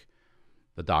like,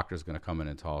 the doctor's going to come in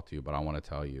and talk to you, but I want to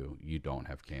tell you, you don't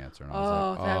have cancer. And I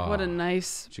was like, what a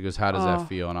nice. She goes, how does that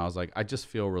feel? And I was like, I just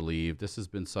feel relieved. This has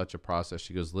been such a process.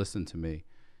 She goes, listen to me.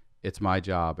 It's my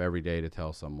job every day to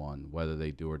tell someone whether they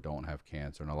do or don't have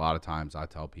cancer. And a lot of times I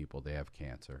tell people they have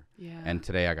cancer. Yeah. And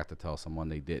today I got to tell someone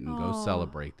they didn't. Go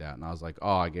celebrate that. And I was like,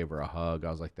 I gave her a hug. I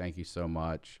was like, thank you so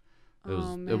much. It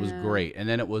was great. And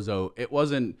then it was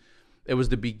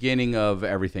the beginning of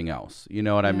everything else. You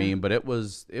know what I mean? But it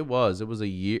was a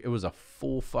year. It was a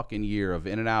full fucking year of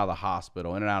in and out of the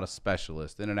hospital, in and out of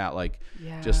specialists, in and out,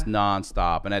 just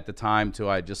nonstop. And at the time too,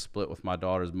 I just split with my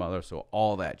daughter's mother. So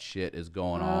all that shit is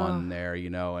going on there,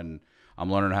 and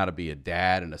I'm learning how to be a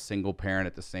dad and a single parent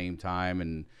at the same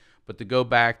time. But to go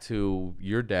back to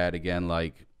your dad again,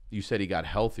 like you said, he got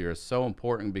healthier. It's so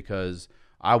important because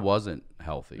I wasn't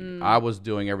healthy. I was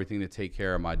doing everything to take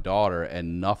care of my daughter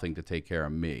and nothing to take care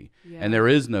of me. Yeah. And there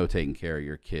is no taking care of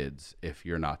your kids if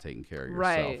you're not taking care of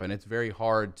yourself. Right. And it's very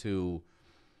hard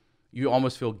you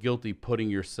almost feel guilty putting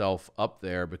yourself up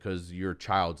there because your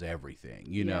child's everything,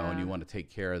 you know, and you want to take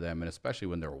care of them. And especially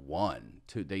when they're 1,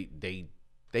 2,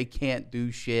 they can't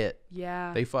do shit.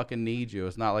 Yeah. They fucking need you.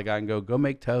 It's not like I can go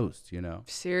make toast,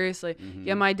 Seriously. Mm-hmm.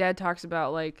 Yeah. My dad talks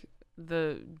about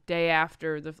the day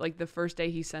after the first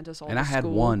day he sent us all to school. And I had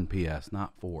 1 PS,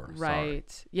 not 4. Right.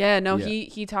 Sorry. Yeah, no, yeah.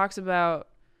 He talks about,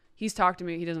 he's talked to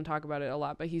me, he doesn't talk about it a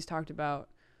lot, but he's talked about,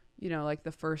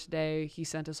 the first day he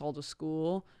sent us all to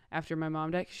school after my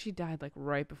mom died, 'cause she died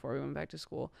right before we went back to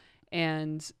school.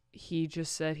 And he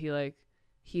just said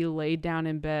he laid down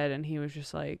in bed and he was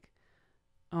just like,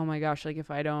 oh my gosh, if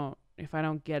I don't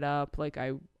get up,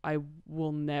 I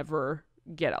will never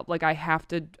get up. I have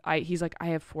to, he's like, I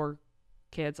have 4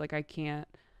 kids.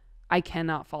 I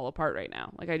cannot fall apart right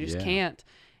now. I just can't.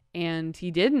 And he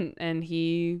didn't. And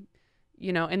he,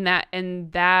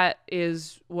 and that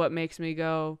is what makes me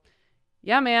go,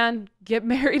 yeah, man, get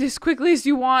married as quickly as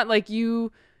you want.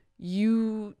 You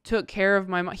took care of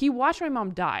my mom. He watched my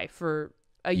mom die for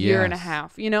a year and a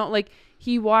half,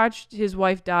 he watched his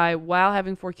wife die while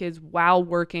having 4 kids, while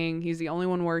working. He's the only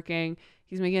one working.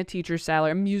 He's making a teacher's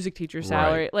salary, a music teacher's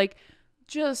salary. Right.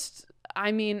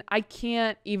 I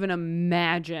can't even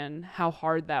imagine how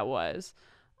hard that was.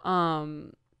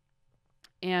 And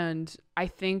I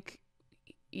think,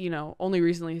 only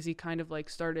recently has he kind of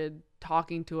started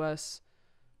talking to us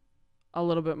a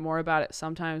little bit more about it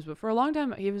sometimes. But for a long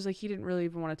time, he was he didn't really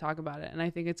even want to talk about it. And I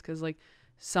think it's because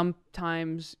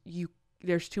sometimes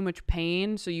there's too much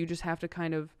pain. So you just have to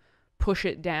kind of push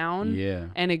it down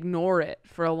and ignore it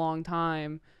for a long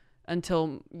time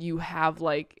until you have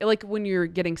when you're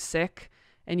getting sick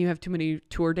and you have too many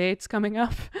tour dates coming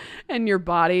up and your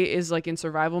body is like in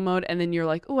survival mode, and then you're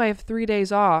like, oh, I have 3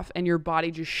 days off, and your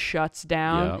body just shuts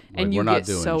down and you get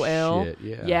so ill.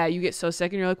 Yeah, you get so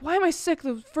sick and you're like, why am I sick?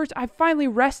 I'm finally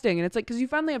resting, and it's like because you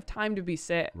finally have time to be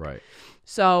sick. Right.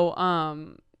 So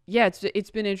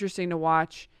it's been interesting to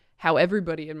watch how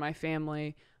everybody in my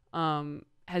family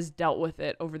has dealt with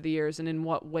it over the years and in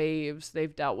what waves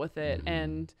they've dealt with it.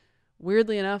 And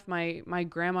weirdly enough, my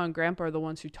grandma and grandpa are the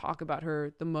ones who talk about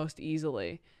her the most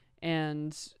easily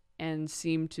and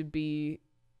seem to be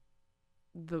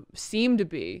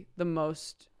the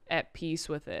most at peace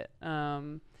with it.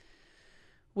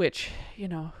 Which,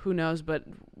 who knows, but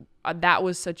that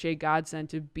was such a godsend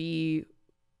to be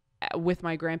with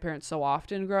my grandparents so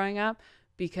often growing up,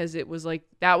 because it was like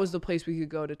that was the place we could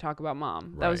go to talk about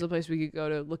mom. That was the place we could go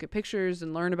to look at pictures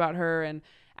and learn about her and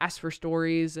ask for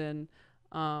stories and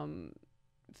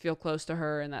feel close to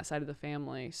her and that side of the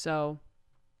family. So,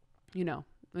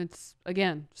 it's,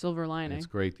 again, silver lining. It's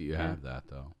great that you have that,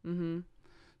 though. Mm-hmm.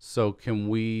 So can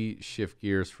we shift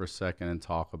gears for a second and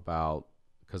talk about,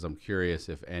 because I'm curious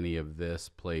if any of this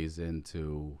plays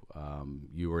into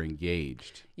you were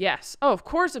engaged. Yes. Oh, of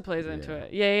course it plays into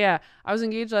it. Yeah. I was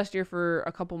engaged last year for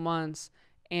a couple months,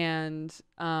 and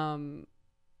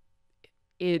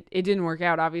it didn't work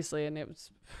out, obviously, and it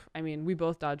was, we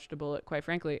both dodged a bullet, quite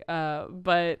frankly.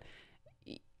 But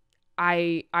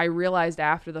I realized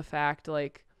after the fact,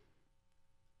 like,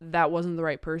 that wasn't the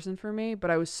right person for me,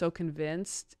 but I was so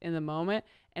convinced in the moment,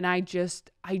 and I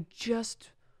just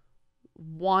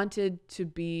wanted to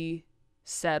be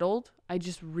settled. I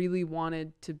just really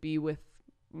wanted to be with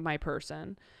my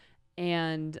person.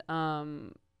 And, I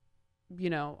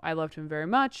loved him very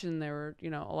much, and there were,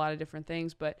 a lot of different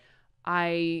things, but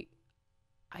I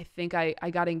think I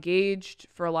got engaged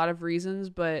for a lot of reasons,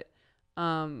 but,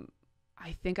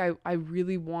 I think I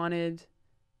really wanted,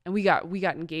 and we got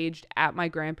engaged at my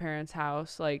grandparents'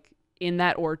 house, like in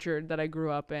that orchard that I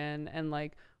grew up in, and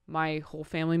like my whole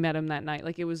family met him that night.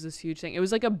 Like, it was this huge thing. It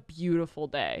was like a beautiful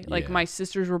day. Like, my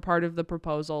sisters were part of the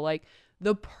proposal, like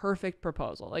the perfect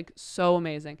proposal, like so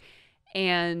amazing.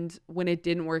 And when it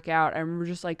didn't work out, I remember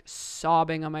just like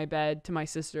sobbing on my bed to my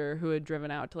sister who had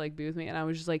driven out to like be with me. And I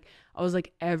was like,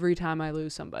 every time I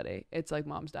lose somebody, it's like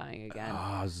mom's dying again. Oh,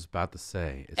 I was just about to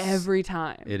say. Every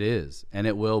time. It is. And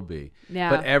it will be.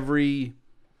 Yeah. But every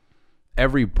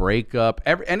breakup,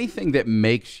 anything that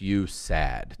makes you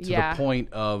sad to the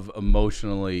point of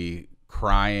emotionally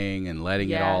crying and letting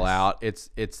it all out, it's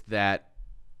that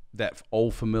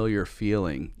old familiar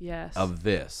feeling of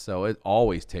this. So it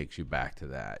always takes you back to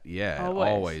that. Yeah, it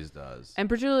always does. And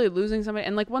particularly losing somebody.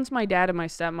 And like, once my dad and my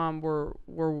stepmom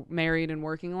were married and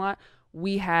working a lot,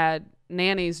 we had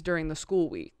nannies during the school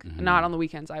week, not on the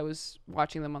weekends. I was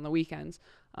watching them on the weekends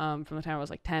from the time I was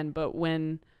like 10. But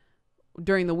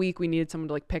during the week, we needed someone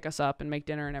to like pick us up and make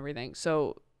dinner and everything.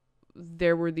 So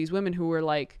there were these women who were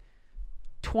like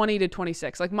 20 to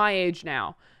 26, like my age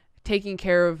now, taking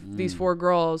care of these 4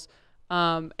 girls.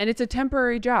 And it's a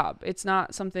temporary job. It's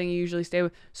not something you usually stay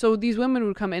with. So these women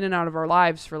would come in and out of our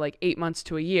lives for like 8 months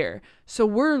to a year. So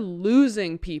we're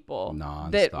losing people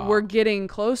that we're getting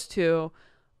close to.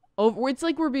 It's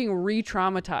like we're being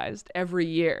re-traumatized every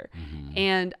year.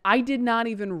 And I did not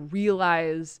even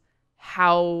realize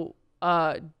how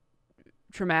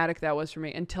traumatic that was for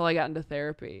me until I got into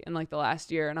therapy in like the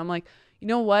last year. And I'm like, you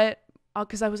know what?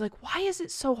 Because I was like, why is it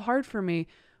so hard for me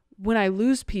when I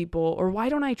lose people, or why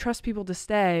don't I trust people to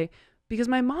stay? Because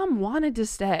my mom wanted to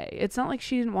stay. It's not like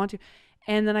she didn't want to.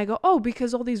 And then I go, oh,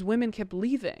 because all these women kept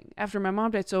leaving after my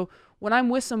mom died. So when I'm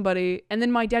with somebody, and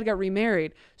then my dad got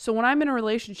remarried. So when I'm in a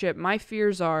relationship, my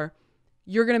fears are,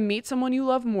 you're going to meet someone you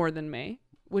love more than me,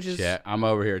 which is... I'm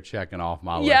over here checking off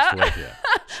my list with you.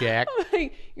 Check.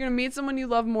 Like, you're going to meet someone you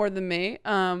love more than me,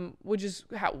 which is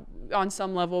how, on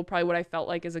some level, probably what I felt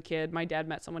like as a kid. My dad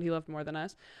met someone he loved more than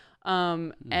us.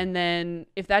 And then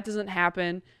if that doesn't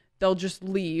happen, they'll just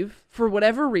leave for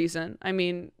whatever reason. I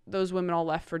mean, those women all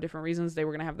left for different reasons. They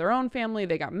were going to have their own family.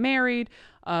 They got married.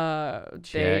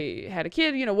 They had a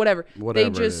kid, whatever.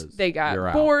 They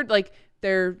got bored. Like,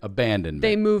 they're abandoned.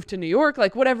 They moved to New York,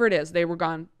 like whatever it is, they were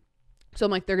gone. So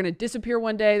I'm like, they're going to disappear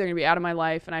one day. They're going to be out of my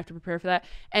life, and I have to prepare for that.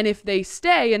 And if they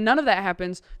stay and none of that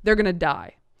happens, they're going to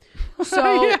die.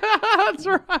 So yeah, that's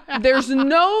right. There is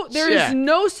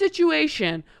no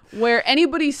situation where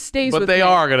anybody stays with me. But they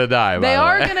are going to die. They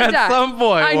are going to die. At some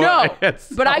point. I know.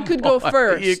 But I could go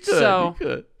first. You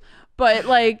could. But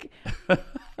like,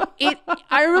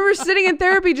 I remember sitting in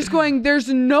therapy just going, there's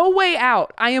no way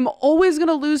out. I am always going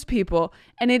to lose people.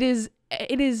 And it is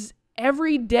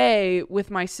every day with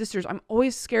my sisters. I'm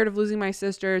always scared of losing my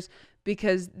sisters.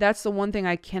 because that's the one thing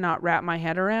I cannot wrap my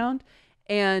head around.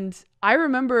 And I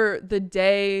remember the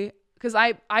day, because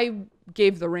I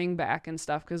gave the ring back and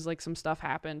stuff because like some stuff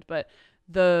happened, but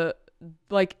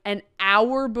like an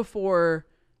hour before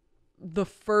the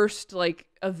first like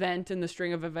event in the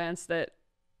string of events that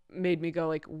made me go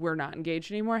like, we're not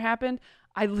engaged anymore happened,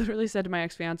 I literally said to my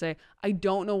ex-fiance, I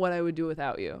don't know what I would do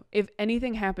without you. If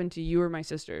anything happened to you or my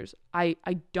sisters, I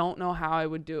don't know how I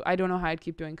would do. I don't know how I'd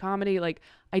keep doing comedy. Like,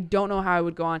 I don't know how I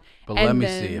would go on. But let me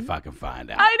see if I can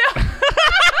find out. I know.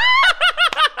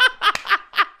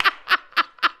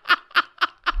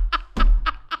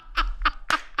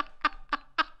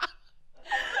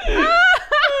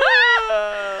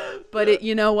 But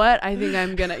you know what? I think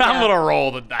I'm gonna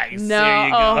roll the dice. No, There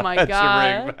you go. oh my That's your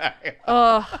ring God. back.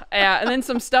 Oh yeah. And then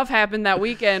some stuff happened that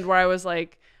weekend where I was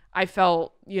like, I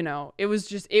felt, it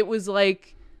was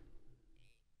like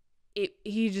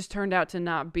he just turned out to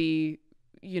not be,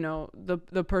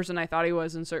 the person I thought he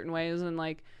was in certain ways, and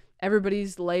like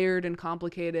everybody's layered and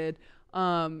complicated.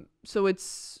 So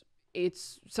it's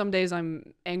some days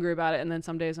I'm angry about it, and then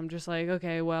some days I'm just like,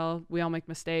 okay, well, we all make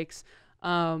mistakes.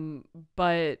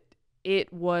 But it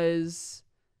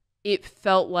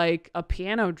felt like a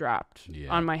piano dropped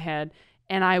on my head,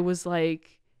 and I was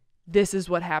like, this is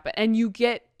what happened. And you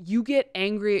get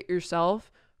angry at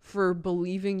yourself for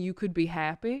believing you could be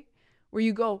happy, where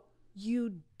you go,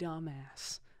 you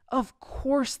dumbass. Of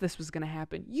course this was going to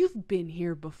happen. You've been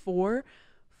here before.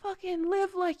 Fucking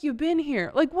live like you've been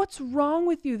here. Like, what's wrong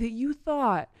with you that you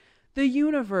thought the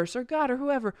universe or God or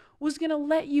whoever was going to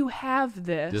let you have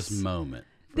this moment.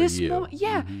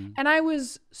 Yeah. Mm-hmm. And I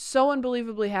was so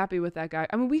unbelievably happy with that guy.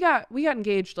 I mean, we got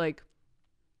engaged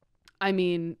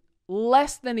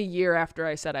less than a year after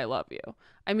I said I love you.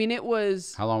 I mean, it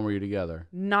was... How long were you together?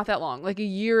 Not that long, like a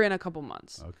year and a couple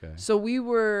months. Okay. So we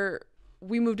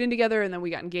moved in together, and then we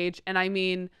got engaged. And I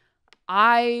mean,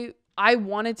 I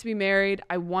wanted to be married.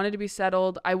 I wanted to be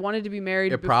settled. I wanted to be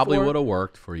married. It probably would have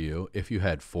worked for you if you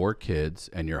had 4 kids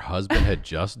and your husband had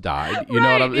just died. You know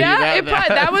Right, what I mean? yeah,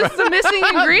 that was the missing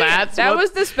ingredient. That was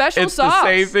the special sauce. It's the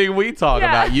same thing we talk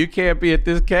about. You can't be at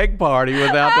this keg party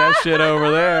without that shit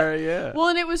over there. Yeah. Well,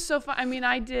 and it was so fun. I mean,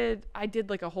 I did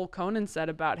like a whole Conan set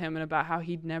about him and about how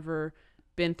he'd never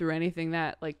been through anything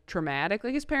that like traumatic.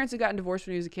 Like his parents had gotten divorced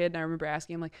when he was a kid, and I remember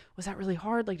asking him like, was that really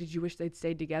hard? Like, did you wish they'd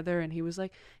stayed together? And he's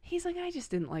like, I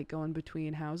just didn't like going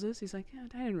between houses. He's like, yeah,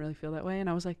 I didn't really feel that way. And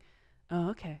I was like, oh,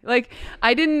 okay. Like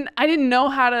I didn't know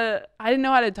how to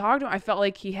talk to him. I felt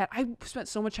like I spent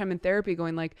so much time in therapy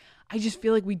going like, I just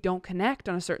feel like we don't connect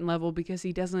on a certain level because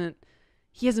he hasn't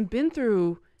been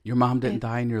through. Your mom didn't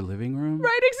die in your living room?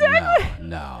 Right, exactly.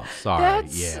 No, sorry.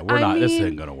 This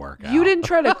isn't going to work out. You didn't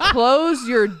try to close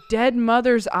your dead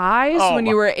mother's eyes when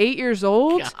you were 8 years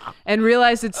old and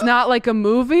realize it's not like a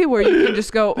movie where you can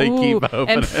just go, ooh,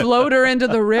 and float her into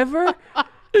the river?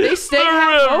 They stay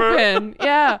half open.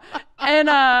 Yeah. And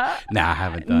I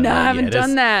haven't done that. I haven't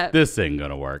done that. This ain't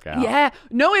gonna work out. Yeah.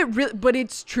 No, but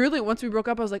it's truly, once we broke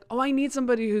up, I was like, oh, I need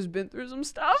somebody who's been through some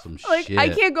stuff. Shit. I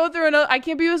can't go through I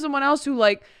can't be with someone else who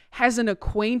like has an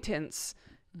acquaintance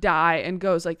die and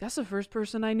goes like, that's the first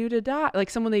person I knew to die. Like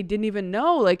someone they didn't even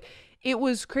know. Like it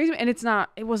was crazy. And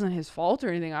it wasn't his fault or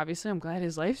anything, obviously. I'm glad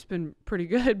his life's been pretty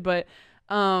good, but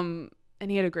and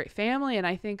he had a great family, and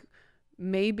I think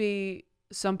maybe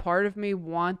some part of me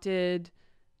wanted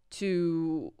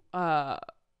to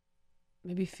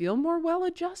maybe feel more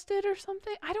well-adjusted or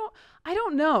something. I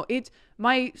don't know.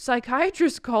 My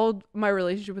psychiatrist called my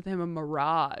relationship with him a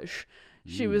mirage.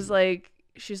 She's like,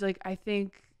 I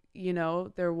think,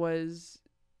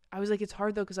 I was like, it's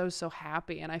hard though, because I was so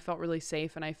happy and I felt really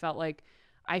safe and I felt like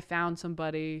I found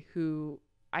somebody who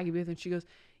I could be with. And she goes,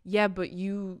 yeah, but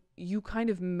you kind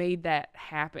of made that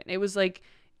happen. It was like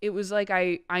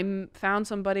I found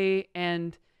somebody,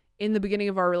 and in the beginning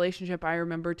of our relationship, I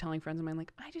remember telling friends of mine,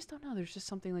 like, I just don't know. There's just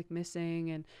something like missing.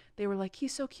 And they were like,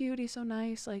 he's so cute. He's so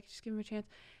nice. Like, just give him a chance.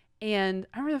 And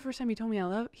I remember the first time he told me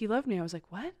he loved me. I was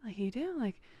like, what? Like, you do?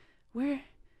 Like, where?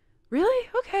 Really?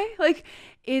 Okay. Like,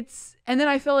 and then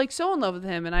I felt like so in love with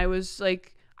him. And I was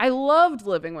like, I loved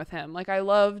living with him. Like, I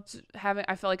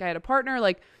felt like I had a partner.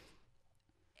 Like,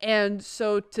 and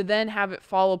so to then have it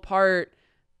fall apart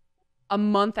a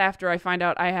month after I find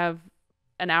out I have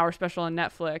an hour special on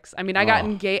Netflix. I mean, I got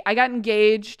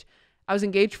engaged. I was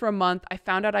engaged for a month. I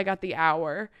found out I got the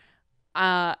hour.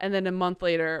 And then a month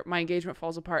later, my engagement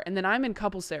falls apart. And then I'm in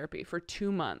couples therapy for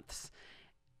 2 months.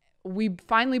 We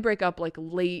finally break up like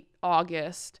late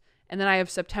August. And then I have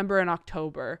September and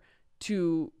October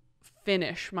to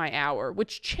finish my hour,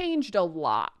 which changed a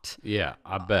lot. Yeah,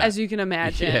 I bet. As you can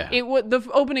imagine. Yeah. The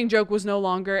opening joke was no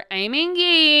longer, I'm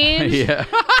engaged. Yeah.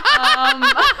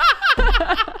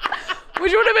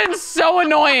 Which would have been so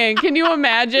annoying. Can you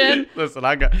imagine? Listen,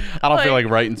 I don't feel like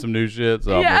writing some new shit,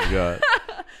 so yeah. I'm good.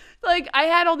 Like, I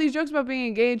had all these jokes about being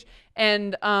engaged,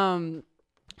 and some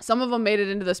of them made it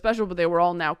into the special, but they were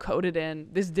all now coded in.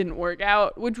 This didn't work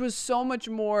out, which was so much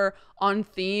more on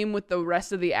theme with the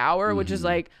rest of the hour, which is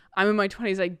like, I'm in my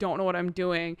 20s, I don't know what I'm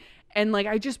doing. And like,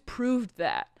 I just proved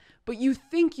that. But you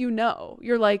think you know.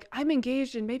 You're like, I'm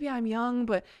engaged and maybe I'm young,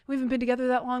 but we haven't been together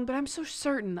that long, but I'm so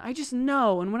certain. I just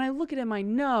know. And when I look at him, I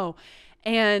know.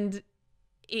 And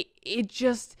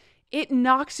it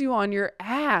knocks you on your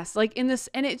ass. Like in this,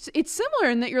 and it's similar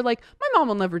in that you're like, my mom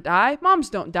will never die. Moms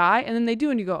don't die. And then they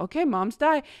do. And you go, okay, moms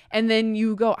die. And then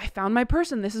you go, I found my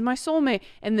person. This is my soulmate.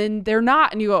 And then they're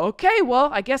not. And you go, okay, well,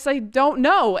 I guess I don't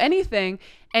know anything.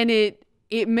 And it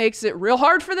makes it real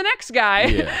hard for the next guy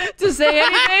to say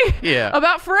anything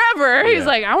about forever. He's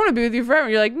like, I want to be with you forever.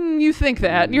 You're like, you think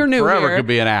that. You're new forever here. Could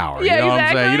be an hour. Yeah, you know exactly. what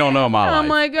I'm saying? You don't know my life. I'm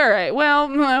like, all right,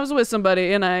 well, I was with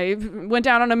somebody and I went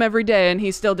down on him every day and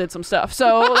he still did some stuff.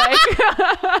 So, like,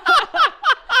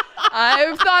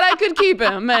 I thought I could keep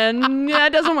him and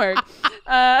it doesn't work.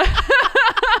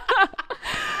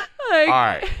 All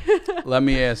right. Let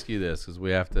me ask you this because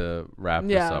we have to wrap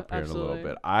this up here in a little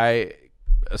bit.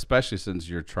 Especially since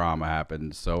your trauma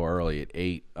happened so early at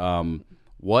 8,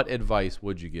 what advice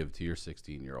would you give to your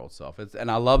 16-year-old self?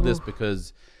 And I love this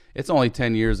because it's only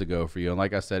 10 years ago for you. And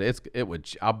like I said,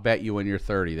 I'll bet you when you're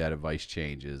 30 that advice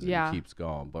changes and it keeps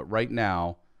going. But right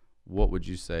now, what would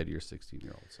you say to your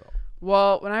 16-year-old self?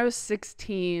 Well, when I was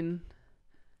 16,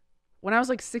 when I was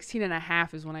like 16 and a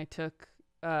half is when I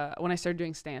when I started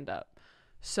doing stand-up.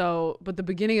 So, but the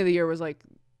beginning of the year was like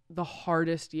the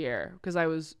hardest year because I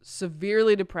was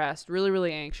severely depressed, really,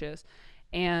 really anxious.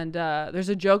 And there's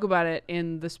a joke about it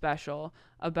in the special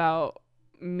about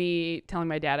me telling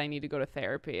my dad I need to go to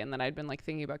therapy and that I'd been like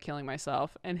thinking about killing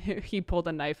myself. And he pulled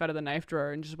a knife out of the knife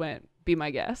drawer and just went, be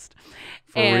my guest.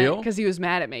 For real? Because he was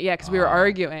mad at me. Yeah, because we were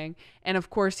arguing. And of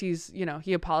course he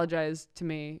apologized to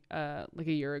me like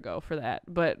a year ago for that.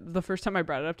 But the first time I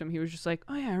brought it up to him, he was just like,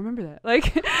 oh yeah, I remember that.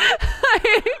 Like,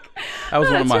 that was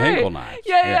one of my Hinkle knives.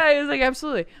 Yeah. He was like,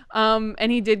 absolutely.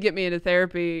 And he did get me into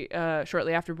therapy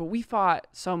shortly after, but we fought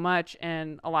so much.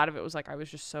 And a lot of it was like, I was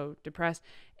just so depressed.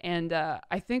 And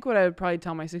I think what I would probably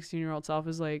tell my 16-year-old self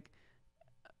is like,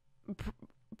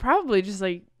 probably just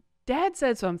like, Dad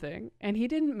said something and he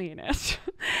didn't mean it.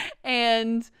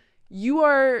 And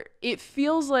it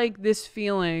feels like this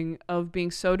feeling of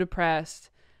being so depressed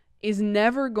is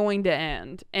never going to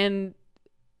end. And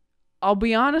I'll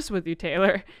be honest with you,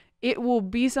 Taylor, it will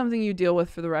be something you deal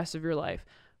with for the rest of your life,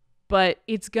 but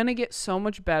it's going to get so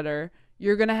much better.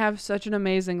 You're going to have such an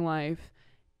amazing life.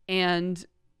 And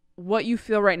what you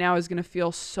feel right now is going to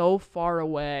feel so far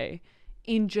away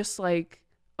in just like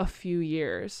a few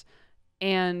years.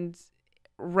 And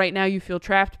right now you feel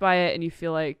trapped by it and you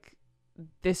feel like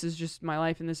this is just my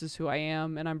life and this is who I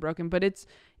am and I'm broken, but it's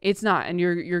not. And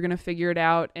you're going to figure it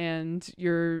out and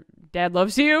your dad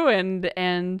loves you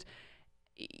and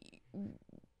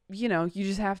you know, you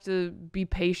just have to be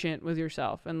patient with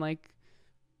yourself and like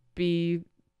be,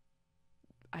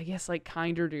 I guess, like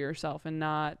kinder to yourself and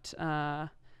not,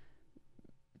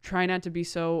 try not to be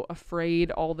so afraid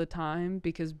all the time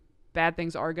because bad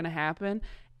things are going to happen.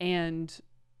 And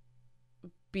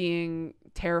being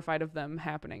terrified of them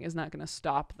happening is not going to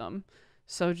stop them.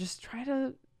 So just try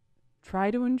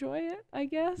to enjoy it, I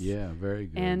guess. Yeah, very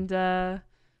good. And,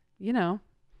 you know.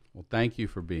 Well, thank you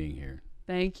for being here.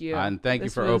 Thank you. And thank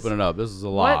you for opening up. This is a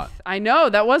lot. I know.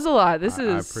 That was a lot. I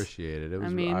appreciate it. I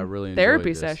really enjoyed therapy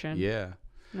this. session. Yeah.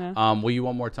 Yeah. Will you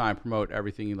one more time promote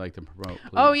everything you'd like to promote,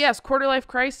 please? Oh, yes. Quarter Life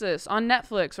Crisis on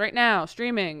Netflix right now,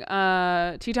 streaming.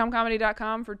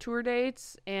 ttomcomedy.com for tour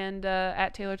dates and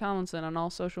at Taylor Tomlinson on all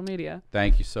social media.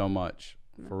 Thank you so much.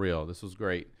 For real. This was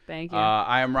great. Thank you.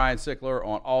 I am Ryan Sickler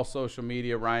on all social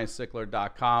media,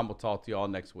 ryansickler.com. We'll talk to you all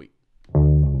next week.